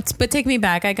 But take me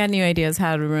back. I got new ideas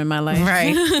how to ruin my life.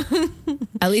 Right.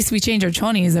 at least we change our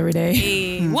chonies every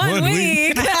day. 1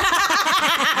 week.